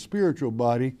beautiful spiritual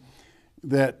body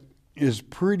that is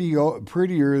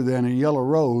prettier than a yellow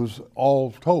rose,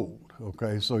 all told.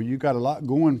 Okay, so you got a lot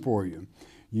going for you.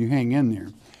 You hang in there.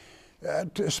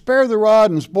 To spare the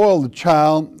rod and spoil the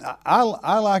child,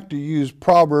 I like to use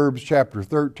Proverbs chapter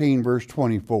 13, verse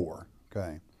 24.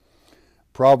 Okay,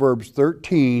 Proverbs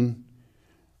 13,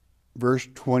 verse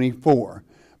 24.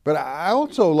 But I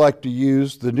also like to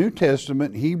use the New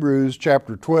Testament, Hebrews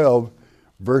chapter 12,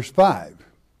 verse 5.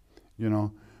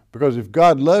 Because if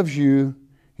God loves you,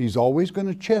 He's always going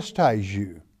to chastise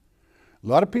you. A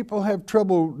lot of people have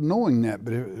trouble knowing that,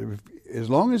 but as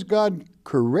long as God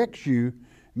corrects you, it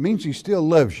means He still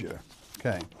loves you.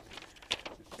 Okay.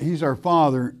 He's our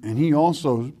Father, and He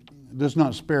also does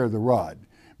not spare the rod.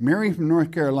 Mary from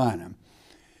North Carolina.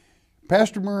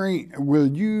 Pastor Murray, will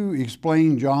you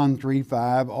explain John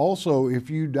 3:5? Also, if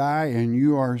you die and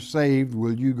you are saved,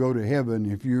 will you go to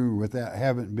heaven if you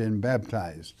haven't been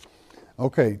baptized?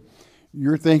 Okay,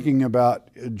 you're thinking about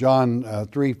John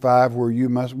 3:5, where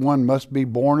one must be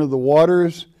born of the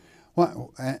waters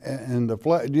and the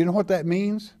flood. Do you know what that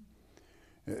means?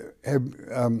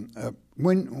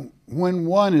 When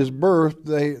one is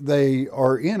birthed, they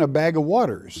are in a bag of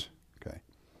waters. Okay.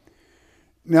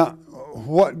 Now,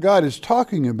 what God is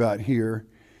talking about here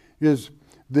is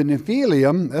the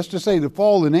Nephilim, that's to say the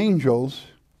fallen angels.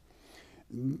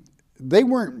 They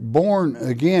weren't born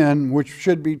again, which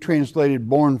should be translated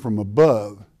born from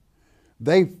above.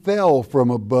 They fell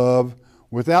from above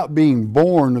without being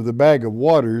born of the bag of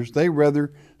waters. They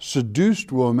rather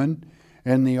seduced woman,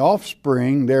 and the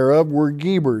offspring thereof were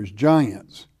Gebers,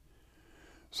 giants.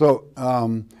 So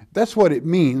that's what it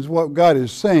means. What God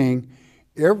is saying,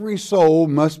 every soul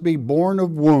must be born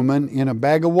of woman in a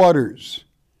bag of waters.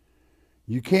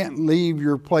 You can't leave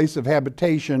your place of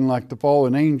habitation like the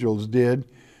fallen angels did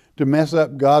to mess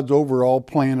up God's overall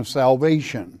plan of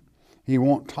salvation. He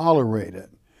won't tolerate it.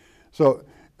 So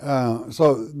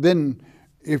then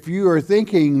if you are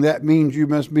thinking that means you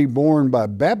must be born by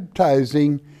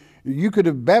baptizing, you could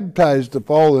have baptized the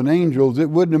fallen angels. It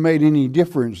wouldn't have made any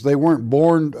difference. They weren't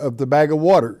born of the bag of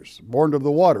waters, born of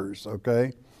the waters,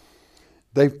 okay?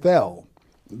 They fell.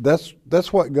 That's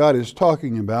what God is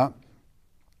talking about.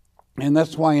 And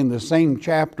that's why in the same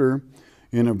chapter,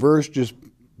 in a verse just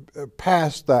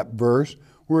past that verse,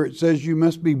 where it says you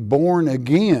must be born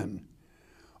again,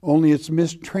 only it's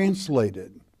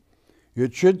mistranslated.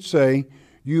 It should say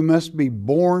you must be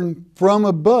born from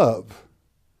above,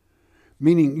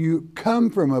 meaning you come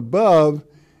from above,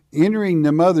 entering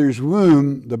the mother's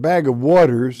womb, the bag of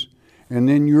waters, and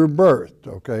then you're birthed,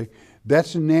 okay?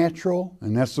 That's natural,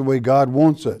 and that's the way God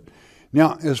wants it.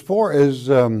 Now, as far as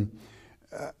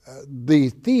the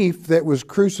thief that was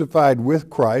crucified with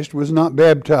Christ was not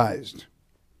baptized,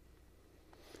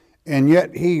 and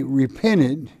yet he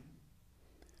repented,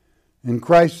 and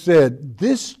Christ said,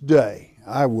 "This day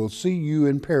I will see you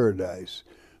in paradise."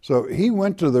 So he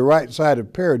went to the right side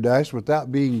of paradise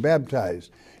without being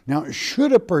baptized. Now,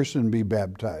 should a person be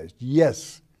baptized?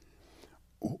 Yes.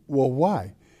 Well,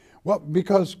 why? Well,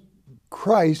 because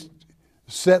Christ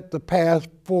set the path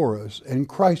for us, and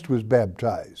Christ was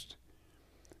baptized.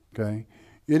 Okay?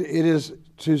 It is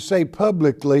to say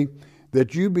publicly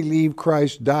that you believe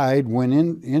Christ died, went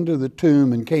into the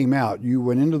tomb and came out. You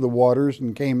went into the waters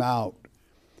and came out.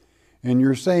 And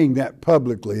you're saying that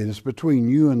publicly. It's between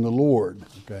you and the Lord.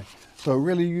 Okay? So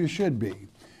really you should be.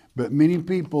 But many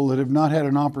people that have not had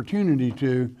an opportunity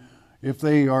to, if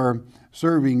they are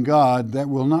serving God, that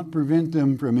will not prevent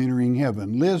them from entering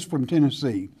heaven. Liz from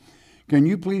Tennessee, can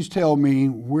you please tell me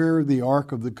where the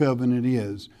Ark of the Covenant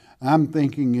is? I'm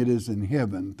thinking it is in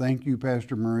heaven. Thank you,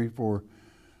 Pastor Murray, for,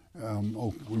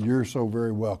 you're so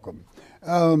very welcome.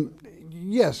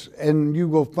 Yes, and you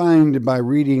will find by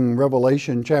reading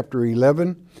Revelation chapter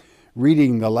 11,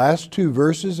 reading the last two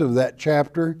verses of that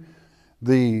chapter,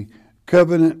 the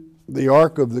covenant, the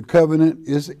Ark of the Covenant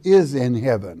is in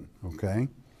heaven, okay?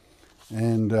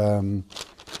 And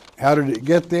how did it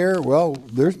get there? Well,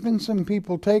 there's been some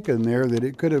people taken there that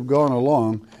it could have gone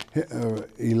along,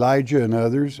 Elijah and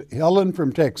others. Helen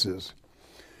from Texas.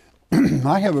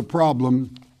 I have a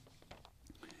problem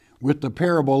with the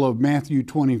parable of Matthew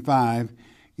 25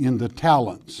 in the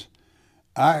talents.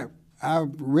 I've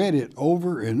read it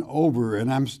over and over,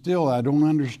 and I don't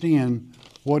understand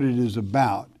what it is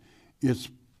about. It's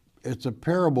a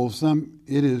parable.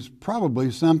 It is probably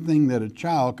something that a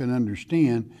child can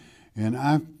understand, and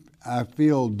I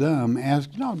feel dumb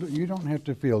asking. No, you don't have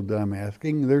to feel dumb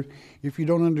asking. If you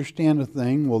don't understand a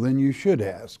thing, well, then you should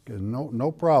ask, and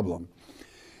no problem.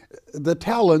 The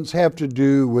talents have to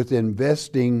do with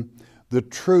investing the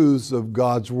truths of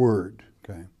God's Word.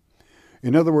 Okay.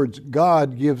 In other words,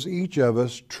 God gives each of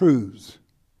us truths,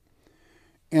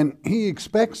 and He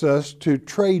expects us to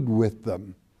trade with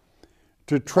them,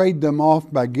 to trade them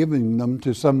off by giving them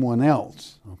to someone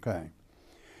else. Okay.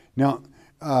 Now,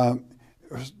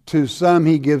 to some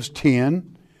He gives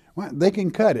 10. Well, they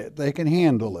can cut it, they can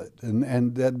handle it,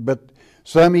 but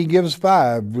some He gives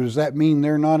 5. Does that mean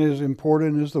they're not as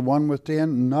important as the one with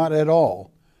 10? Not at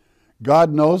all.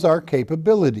 God knows our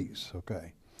capabilities.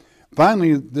 Okay.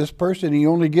 Finally, this person, He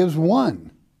only gives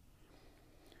 1.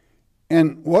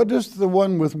 And what does the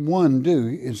one with 1 do?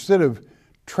 Instead of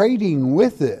trading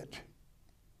with it,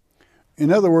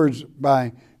 in other words,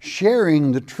 by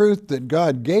sharing the truth that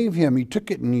God gave him, he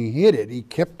took it and he hid it. He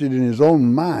kept it in his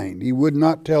own mind. He would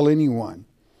not tell anyone.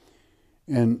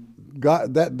 And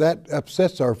God, that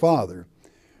upsets our Father.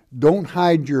 Don't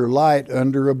hide your light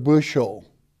under a bushel.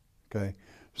 Okay.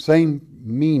 Same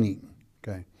meaning.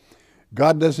 Okay.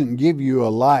 God doesn't give you a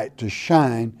light to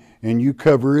shine and you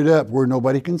cover it up where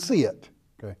nobody can see it.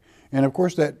 Okay. And of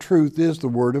course that truth is the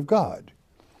Word of God.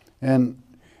 And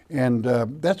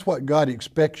that's what God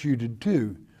expects you to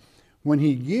do. When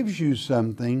He gives you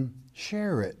something,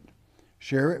 share it.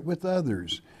 Share it with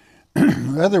others.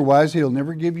 Otherwise, He'll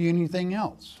never give you anything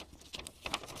else.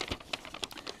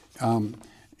 And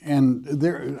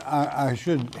I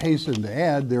should hasten to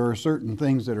add, there are certain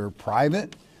things that are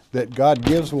private, that God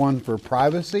gives one for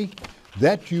privacy.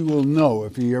 That you will know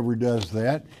if He ever does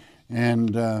that.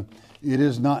 And it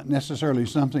is not necessarily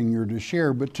something you're to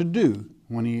share, but to do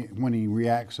when he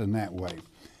reacts in that way.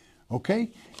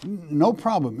 Okay? No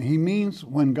problem. He means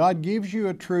when God gives you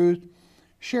a truth,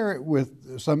 share it with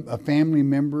a family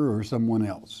member or someone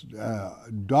else.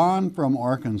 Don from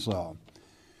Arkansas.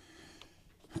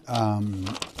 I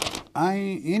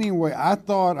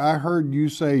thought I heard you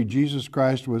say Jesus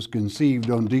Christ was conceived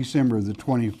on December the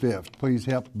 25th. Please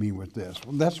help me with this.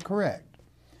 Well, that's correct.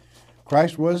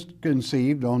 Christ was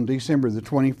conceived on December the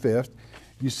 25th.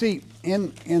 You see,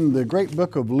 in the great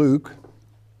book of Luke,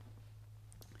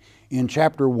 in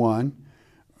chapter 1,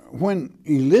 when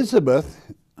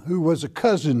Elizabeth, who was a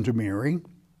cousin to Mary,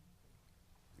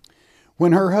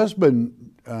 when her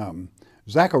husband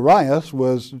Zacharias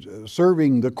was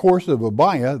serving the course of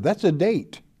Abia, that's a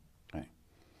date. Okay.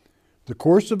 The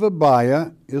course of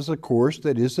Abia is a course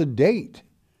that is a date.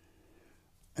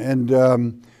 And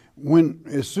and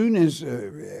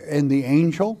the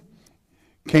angel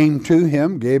came to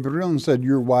him, Gabriel, and said,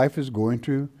 your wife is going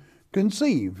to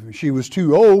conceive. She was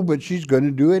too old, but she's going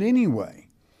to do it anyway.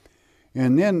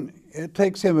 And then it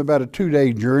takes him about a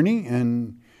 2-day journey,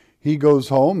 and he goes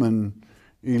home, and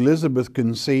Elizabeth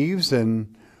conceives,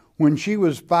 and when she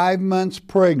was 5 months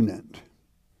pregnant,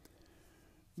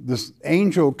 this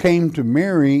angel came to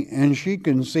Mary, and she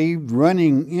conceived,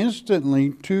 running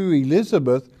instantly to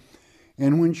Elizabeth.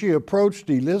 And when she approached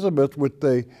Elizabeth with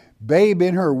the babe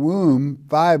in her womb,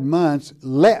 5 months,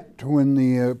 leapt when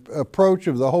the approach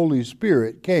of the Holy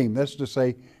Spirit came. That's to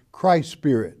say, Christ's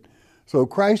Spirit. So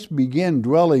Christ began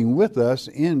dwelling with us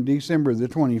in December the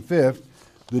 25th,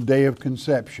 the day of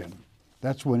conception.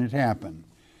 That's when it happened.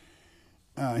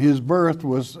 His birth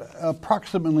was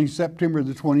approximately September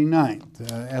the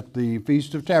 29th at the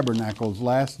Feast of Tabernacles,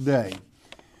 last day.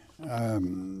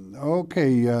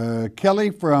 Kelly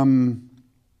from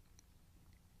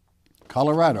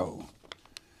Colorado.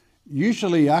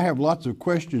 Usually I have lots of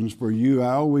questions for you.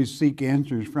 I always seek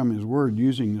answers from His Word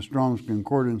using the Strong's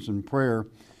Concordance and prayer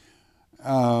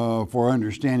for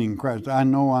understanding Christ. I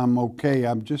know I'm okay.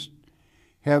 I just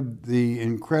have the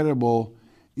incredible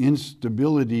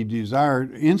insatiable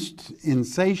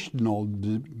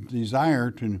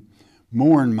desire to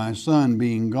mourn my son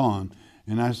being gone.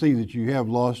 And I see that you have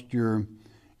lost your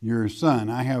your son.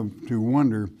 I have to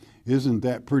wonder, isn't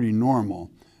that pretty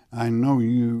normal? I know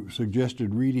you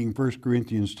suggested reading 1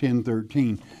 Corinthians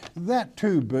 10:13. That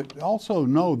too, but also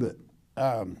know that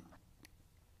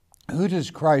who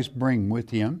does Christ bring with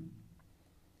him?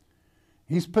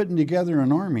 He's putting together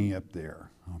an army up there,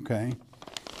 okay?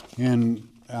 And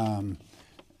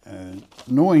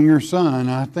knowing your son,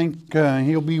 I think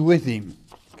he'll be with him,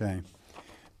 okay?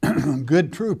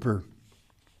 Good trooper.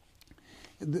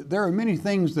 There are many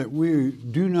things that we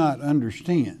do not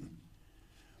understand,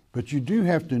 but you do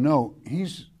have to know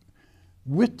he's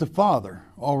with the Father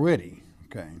already,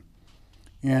 okay?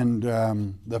 And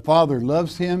the Father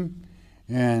loves him,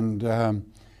 and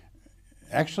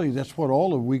actually, that's what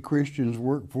all of we Christians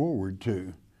work forward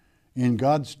to, in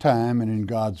God's time and in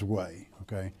God's way,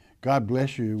 okay? God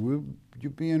bless you.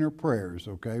 You'll be in our prayers,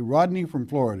 okay? Rodney from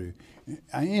Florida.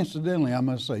 Incidentally, I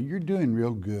must say, you're doing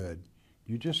real good.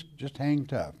 You just hang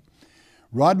tough.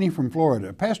 Rodney from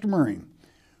Florida. Pastor Murray,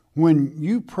 when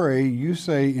you pray, you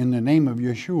say, in the name of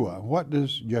Yeshua. What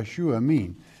does Yeshua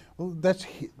mean? Well, that's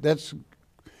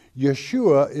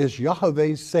Yeshua is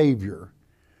Yahweh's Savior,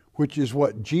 which is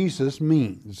what Jesus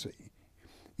means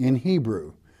in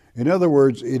Hebrew. In other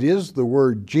words, it is the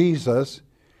word Jesus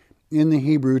in the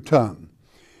Hebrew tongue.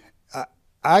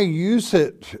 I use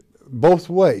it both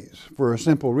ways for a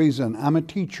simple reason. I'm a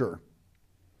teacher.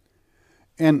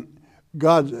 And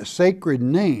God's sacred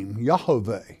name,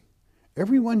 Yahweh,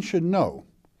 everyone should know.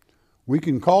 We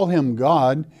can call him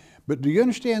God, but do you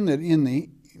understand that in the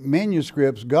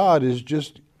manuscripts, God is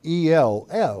just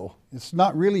E-L-L. It's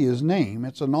not really his name,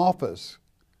 it's an office.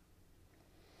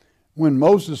 When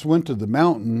Moses went to the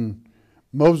mountain,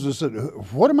 Moses said,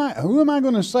 who am I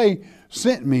going to say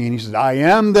sent me? And he said, I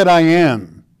am that I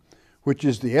am, which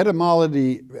is the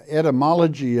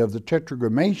etymology of the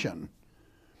tetragrammation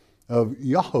of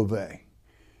Yahweh.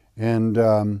 And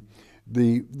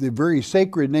the very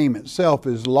sacred name itself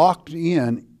is locked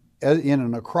in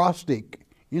an acrostic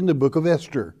in the book of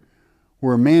Esther,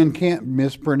 where man can't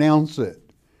mispronounce it.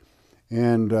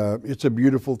 And it's a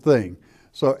beautiful thing.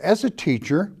 So as a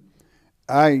teacher,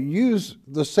 I use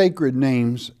the sacred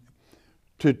names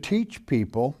to teach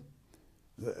people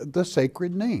the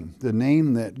sacred name, the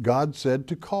name that God said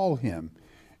to call him.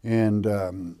 And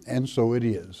so it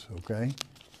is, okay?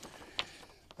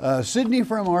 Sydney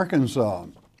from Arkansas.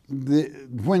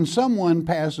 When someone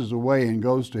passes away and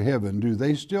goes to heaven, do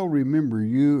they still remember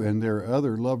you and their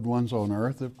other loved ones on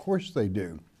earth? Of course they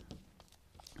do.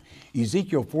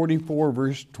 Ezekiel 44,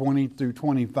 verse 20 through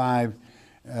 25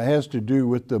 has to do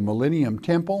with the Millennium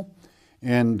Temple.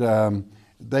 And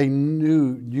they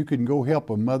knew you can go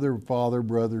help a mother, father,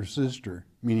 brother, sister,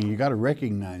 meaning you got to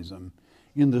recognize them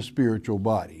in the spiritual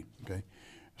body. Okay,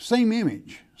 same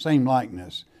image, same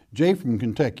likeness. Jay from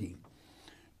Kentucky.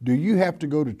 Do you have to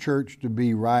go to church to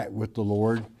be right with the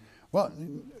Lord? Well,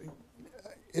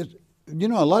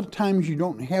 a lot of times you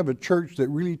don't have a church that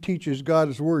really teaches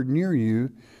God's Word near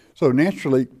you. So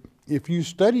naturally, if you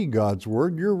study God's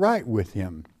Word, you're right with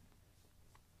him.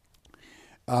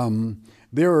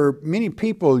 There are many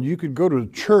people you could go to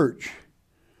church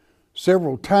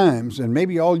several times and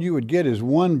maybe all you would get is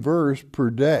one verse per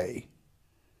day.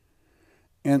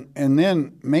 And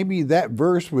then maybe that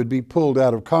verse would be pulled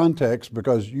out of context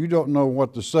because you don't know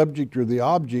what the subject or the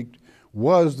object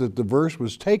was that the verse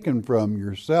was taken from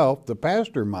yourself. The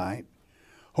pastor might.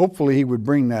 Hopefully he would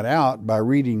bring that out by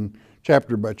reading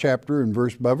chapter by chapter and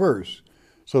verse by verse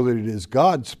so that it is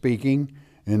God speaking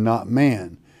and not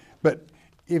man. But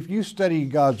if you study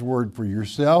God's Word for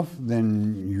yourself,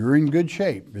 then you're in good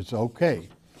shape. It's okay.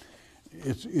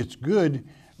 It's good.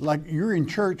 Like you're in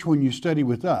church when you study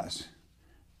with us.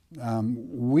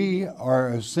 We are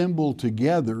assembled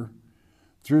together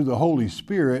through the Holy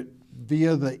Spirit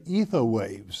via the ether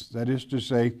waves, that is to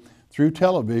say, through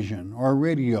television or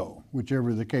radio,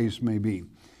 whichever the case may be.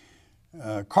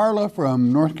 Carla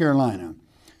from North Carolina.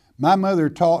 My mother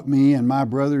taught me and my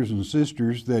brothers and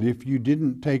sisters that if you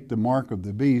didn't take the mark of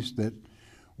the beast, that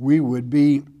we would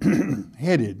be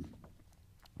headed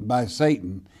by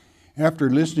Satan. After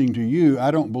listening to you,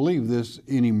 I don't believe this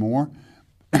anymore.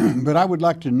 But I would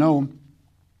like to know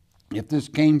if this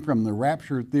came from the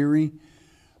rapture theory.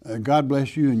 God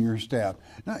bless you and your staff.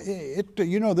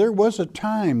 Now, there was a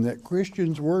time that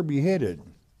Christians were beheaded.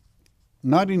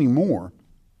 Not anymore.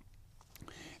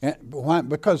 And why?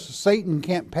 Because Satan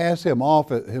can't pass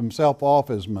himself off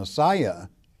as Messiah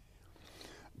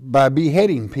by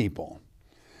beheading people.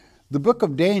 The book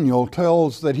of Daniel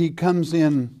tells that he comes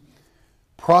in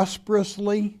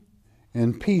prosperously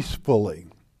and peacefully.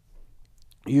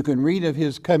 You can read of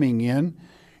his coming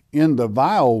in the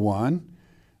vile one,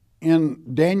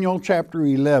 in Daniel chapter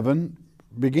 11,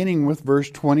 beginning with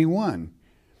verse 21.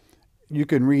 You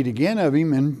can read again of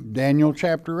him in Daniel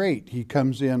chapter 8. He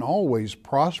comes in always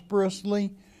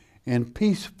prosperously and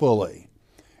peacefully.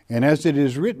 And as it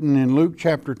is written in Luke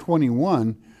chapter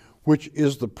 21, which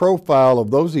is the profile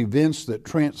of those events that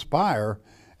transpire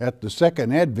at the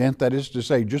second advent, that is to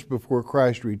say, just before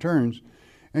Christ returns,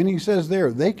 and he says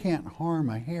there, they can't harm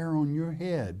a hair on your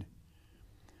head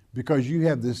because you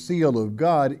have the seal of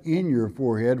God in your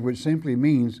forehead, which simply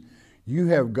means you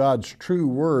have God's true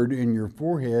word in your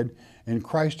forehead, and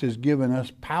Christ has given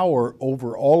us power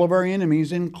over all of our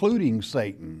enemies, including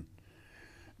Satan.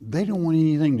 They don't want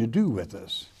anything to do with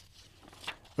us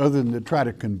other than to try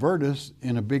to convert us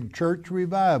in a big church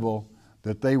revival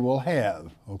that they will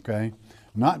have, okay?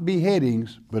 Not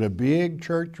beheadings, but a big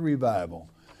church revival.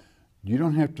 You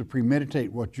don't have to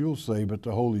premeditate what you'll say, but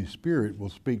the Holy Spirit will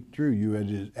speak through you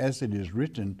as it is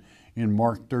written in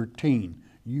Mark 13.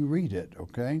 You read it,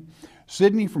 okay?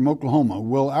 Sydney from Oklahoma,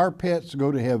 will our pets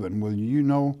go to heaven? Will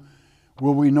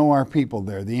we know our people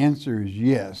there? The answer is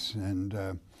yes.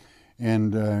 And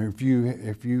if you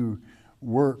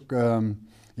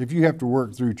have to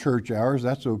work through church hours,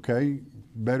 that's okay.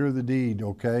 Better the deed,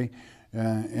 okay?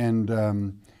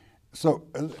 So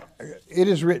it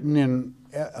is written in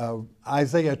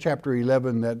Isaiah chapter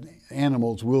 11 that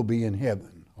animals will be in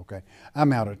heaven, okay?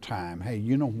 I'm out of time. Hey,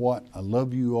 you know what? I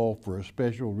love you all for a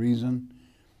special reason.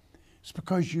 It's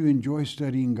because you enjoy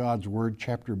studying God's Word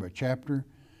chapter by chapter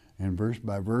and verse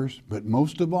by verse, but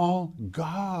most of all,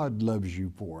 God loves you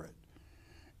for it.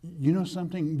 You know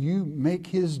something? You make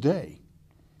His day.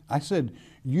 I said,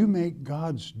 you make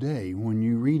God's day when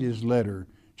you read His letter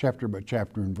chapter by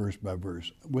chapter and verse by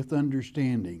verse with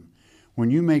understanding. When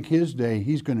you make His day,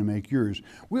 He's going to make yours.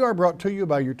 We are brought to you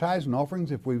by your tithes and offerings.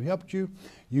 If we've helped you,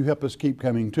 you help us keep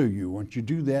coming to you. Once you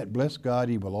do that, bless God,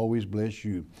 He will always bless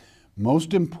you.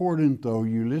 Most important, though,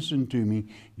 you listen to me,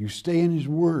 you stay in His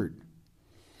Word.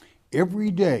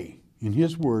 Every day in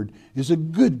His Word is a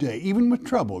good day, even with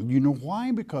trouble. You know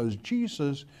why? Because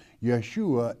Jesus,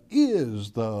 Yeshua,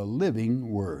 is the living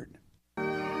Word.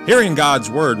 Hearing God's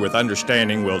Word with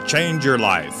understanding will change your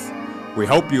life. We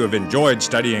hope you have enjoyed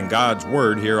studying God's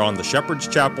Word here on the Shepherd's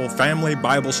Chapel Family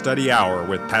Bible Study Hour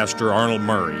with Pastor Arnold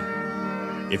Murray.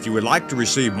 If you would like to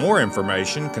receive more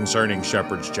information concerning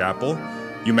Shepherd's Chapel,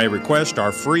 you may request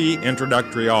our free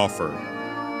introductory offer.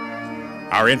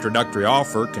 Our introductory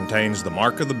offer contains the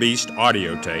Mark of the Beast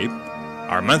audio tape,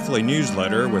 our monthly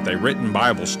newsletter with a written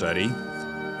Bible study,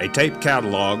 a tape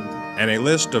catalog, and a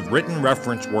list of written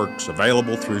reference works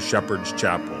available through Shepherd's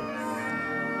Chapel.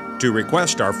 To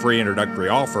request our free introductory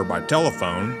offer by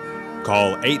telephone,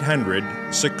 call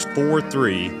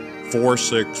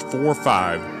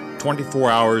 800-643-4645 24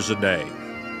 hours a day.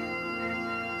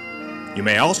 You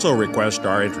may also request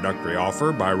our introductory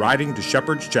offer by writing to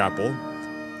Shepherd's Chapel,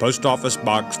 Post Office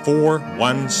Box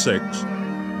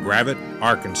 416, Gravette,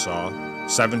 Arkansas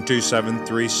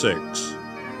 72736.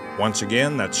 Once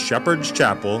again, that's Shepherd's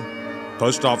Chapel,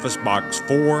 Post Office Box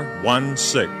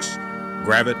 416,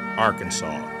 Gravette,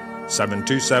 Arkansas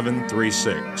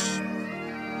 72736.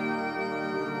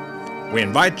 We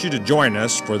invite you to join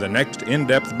us for the next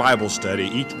in-depth Bible study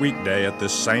each weekday at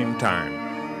this same time.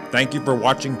 Thank you for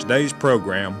watching today's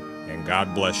program, and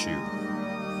God bless you.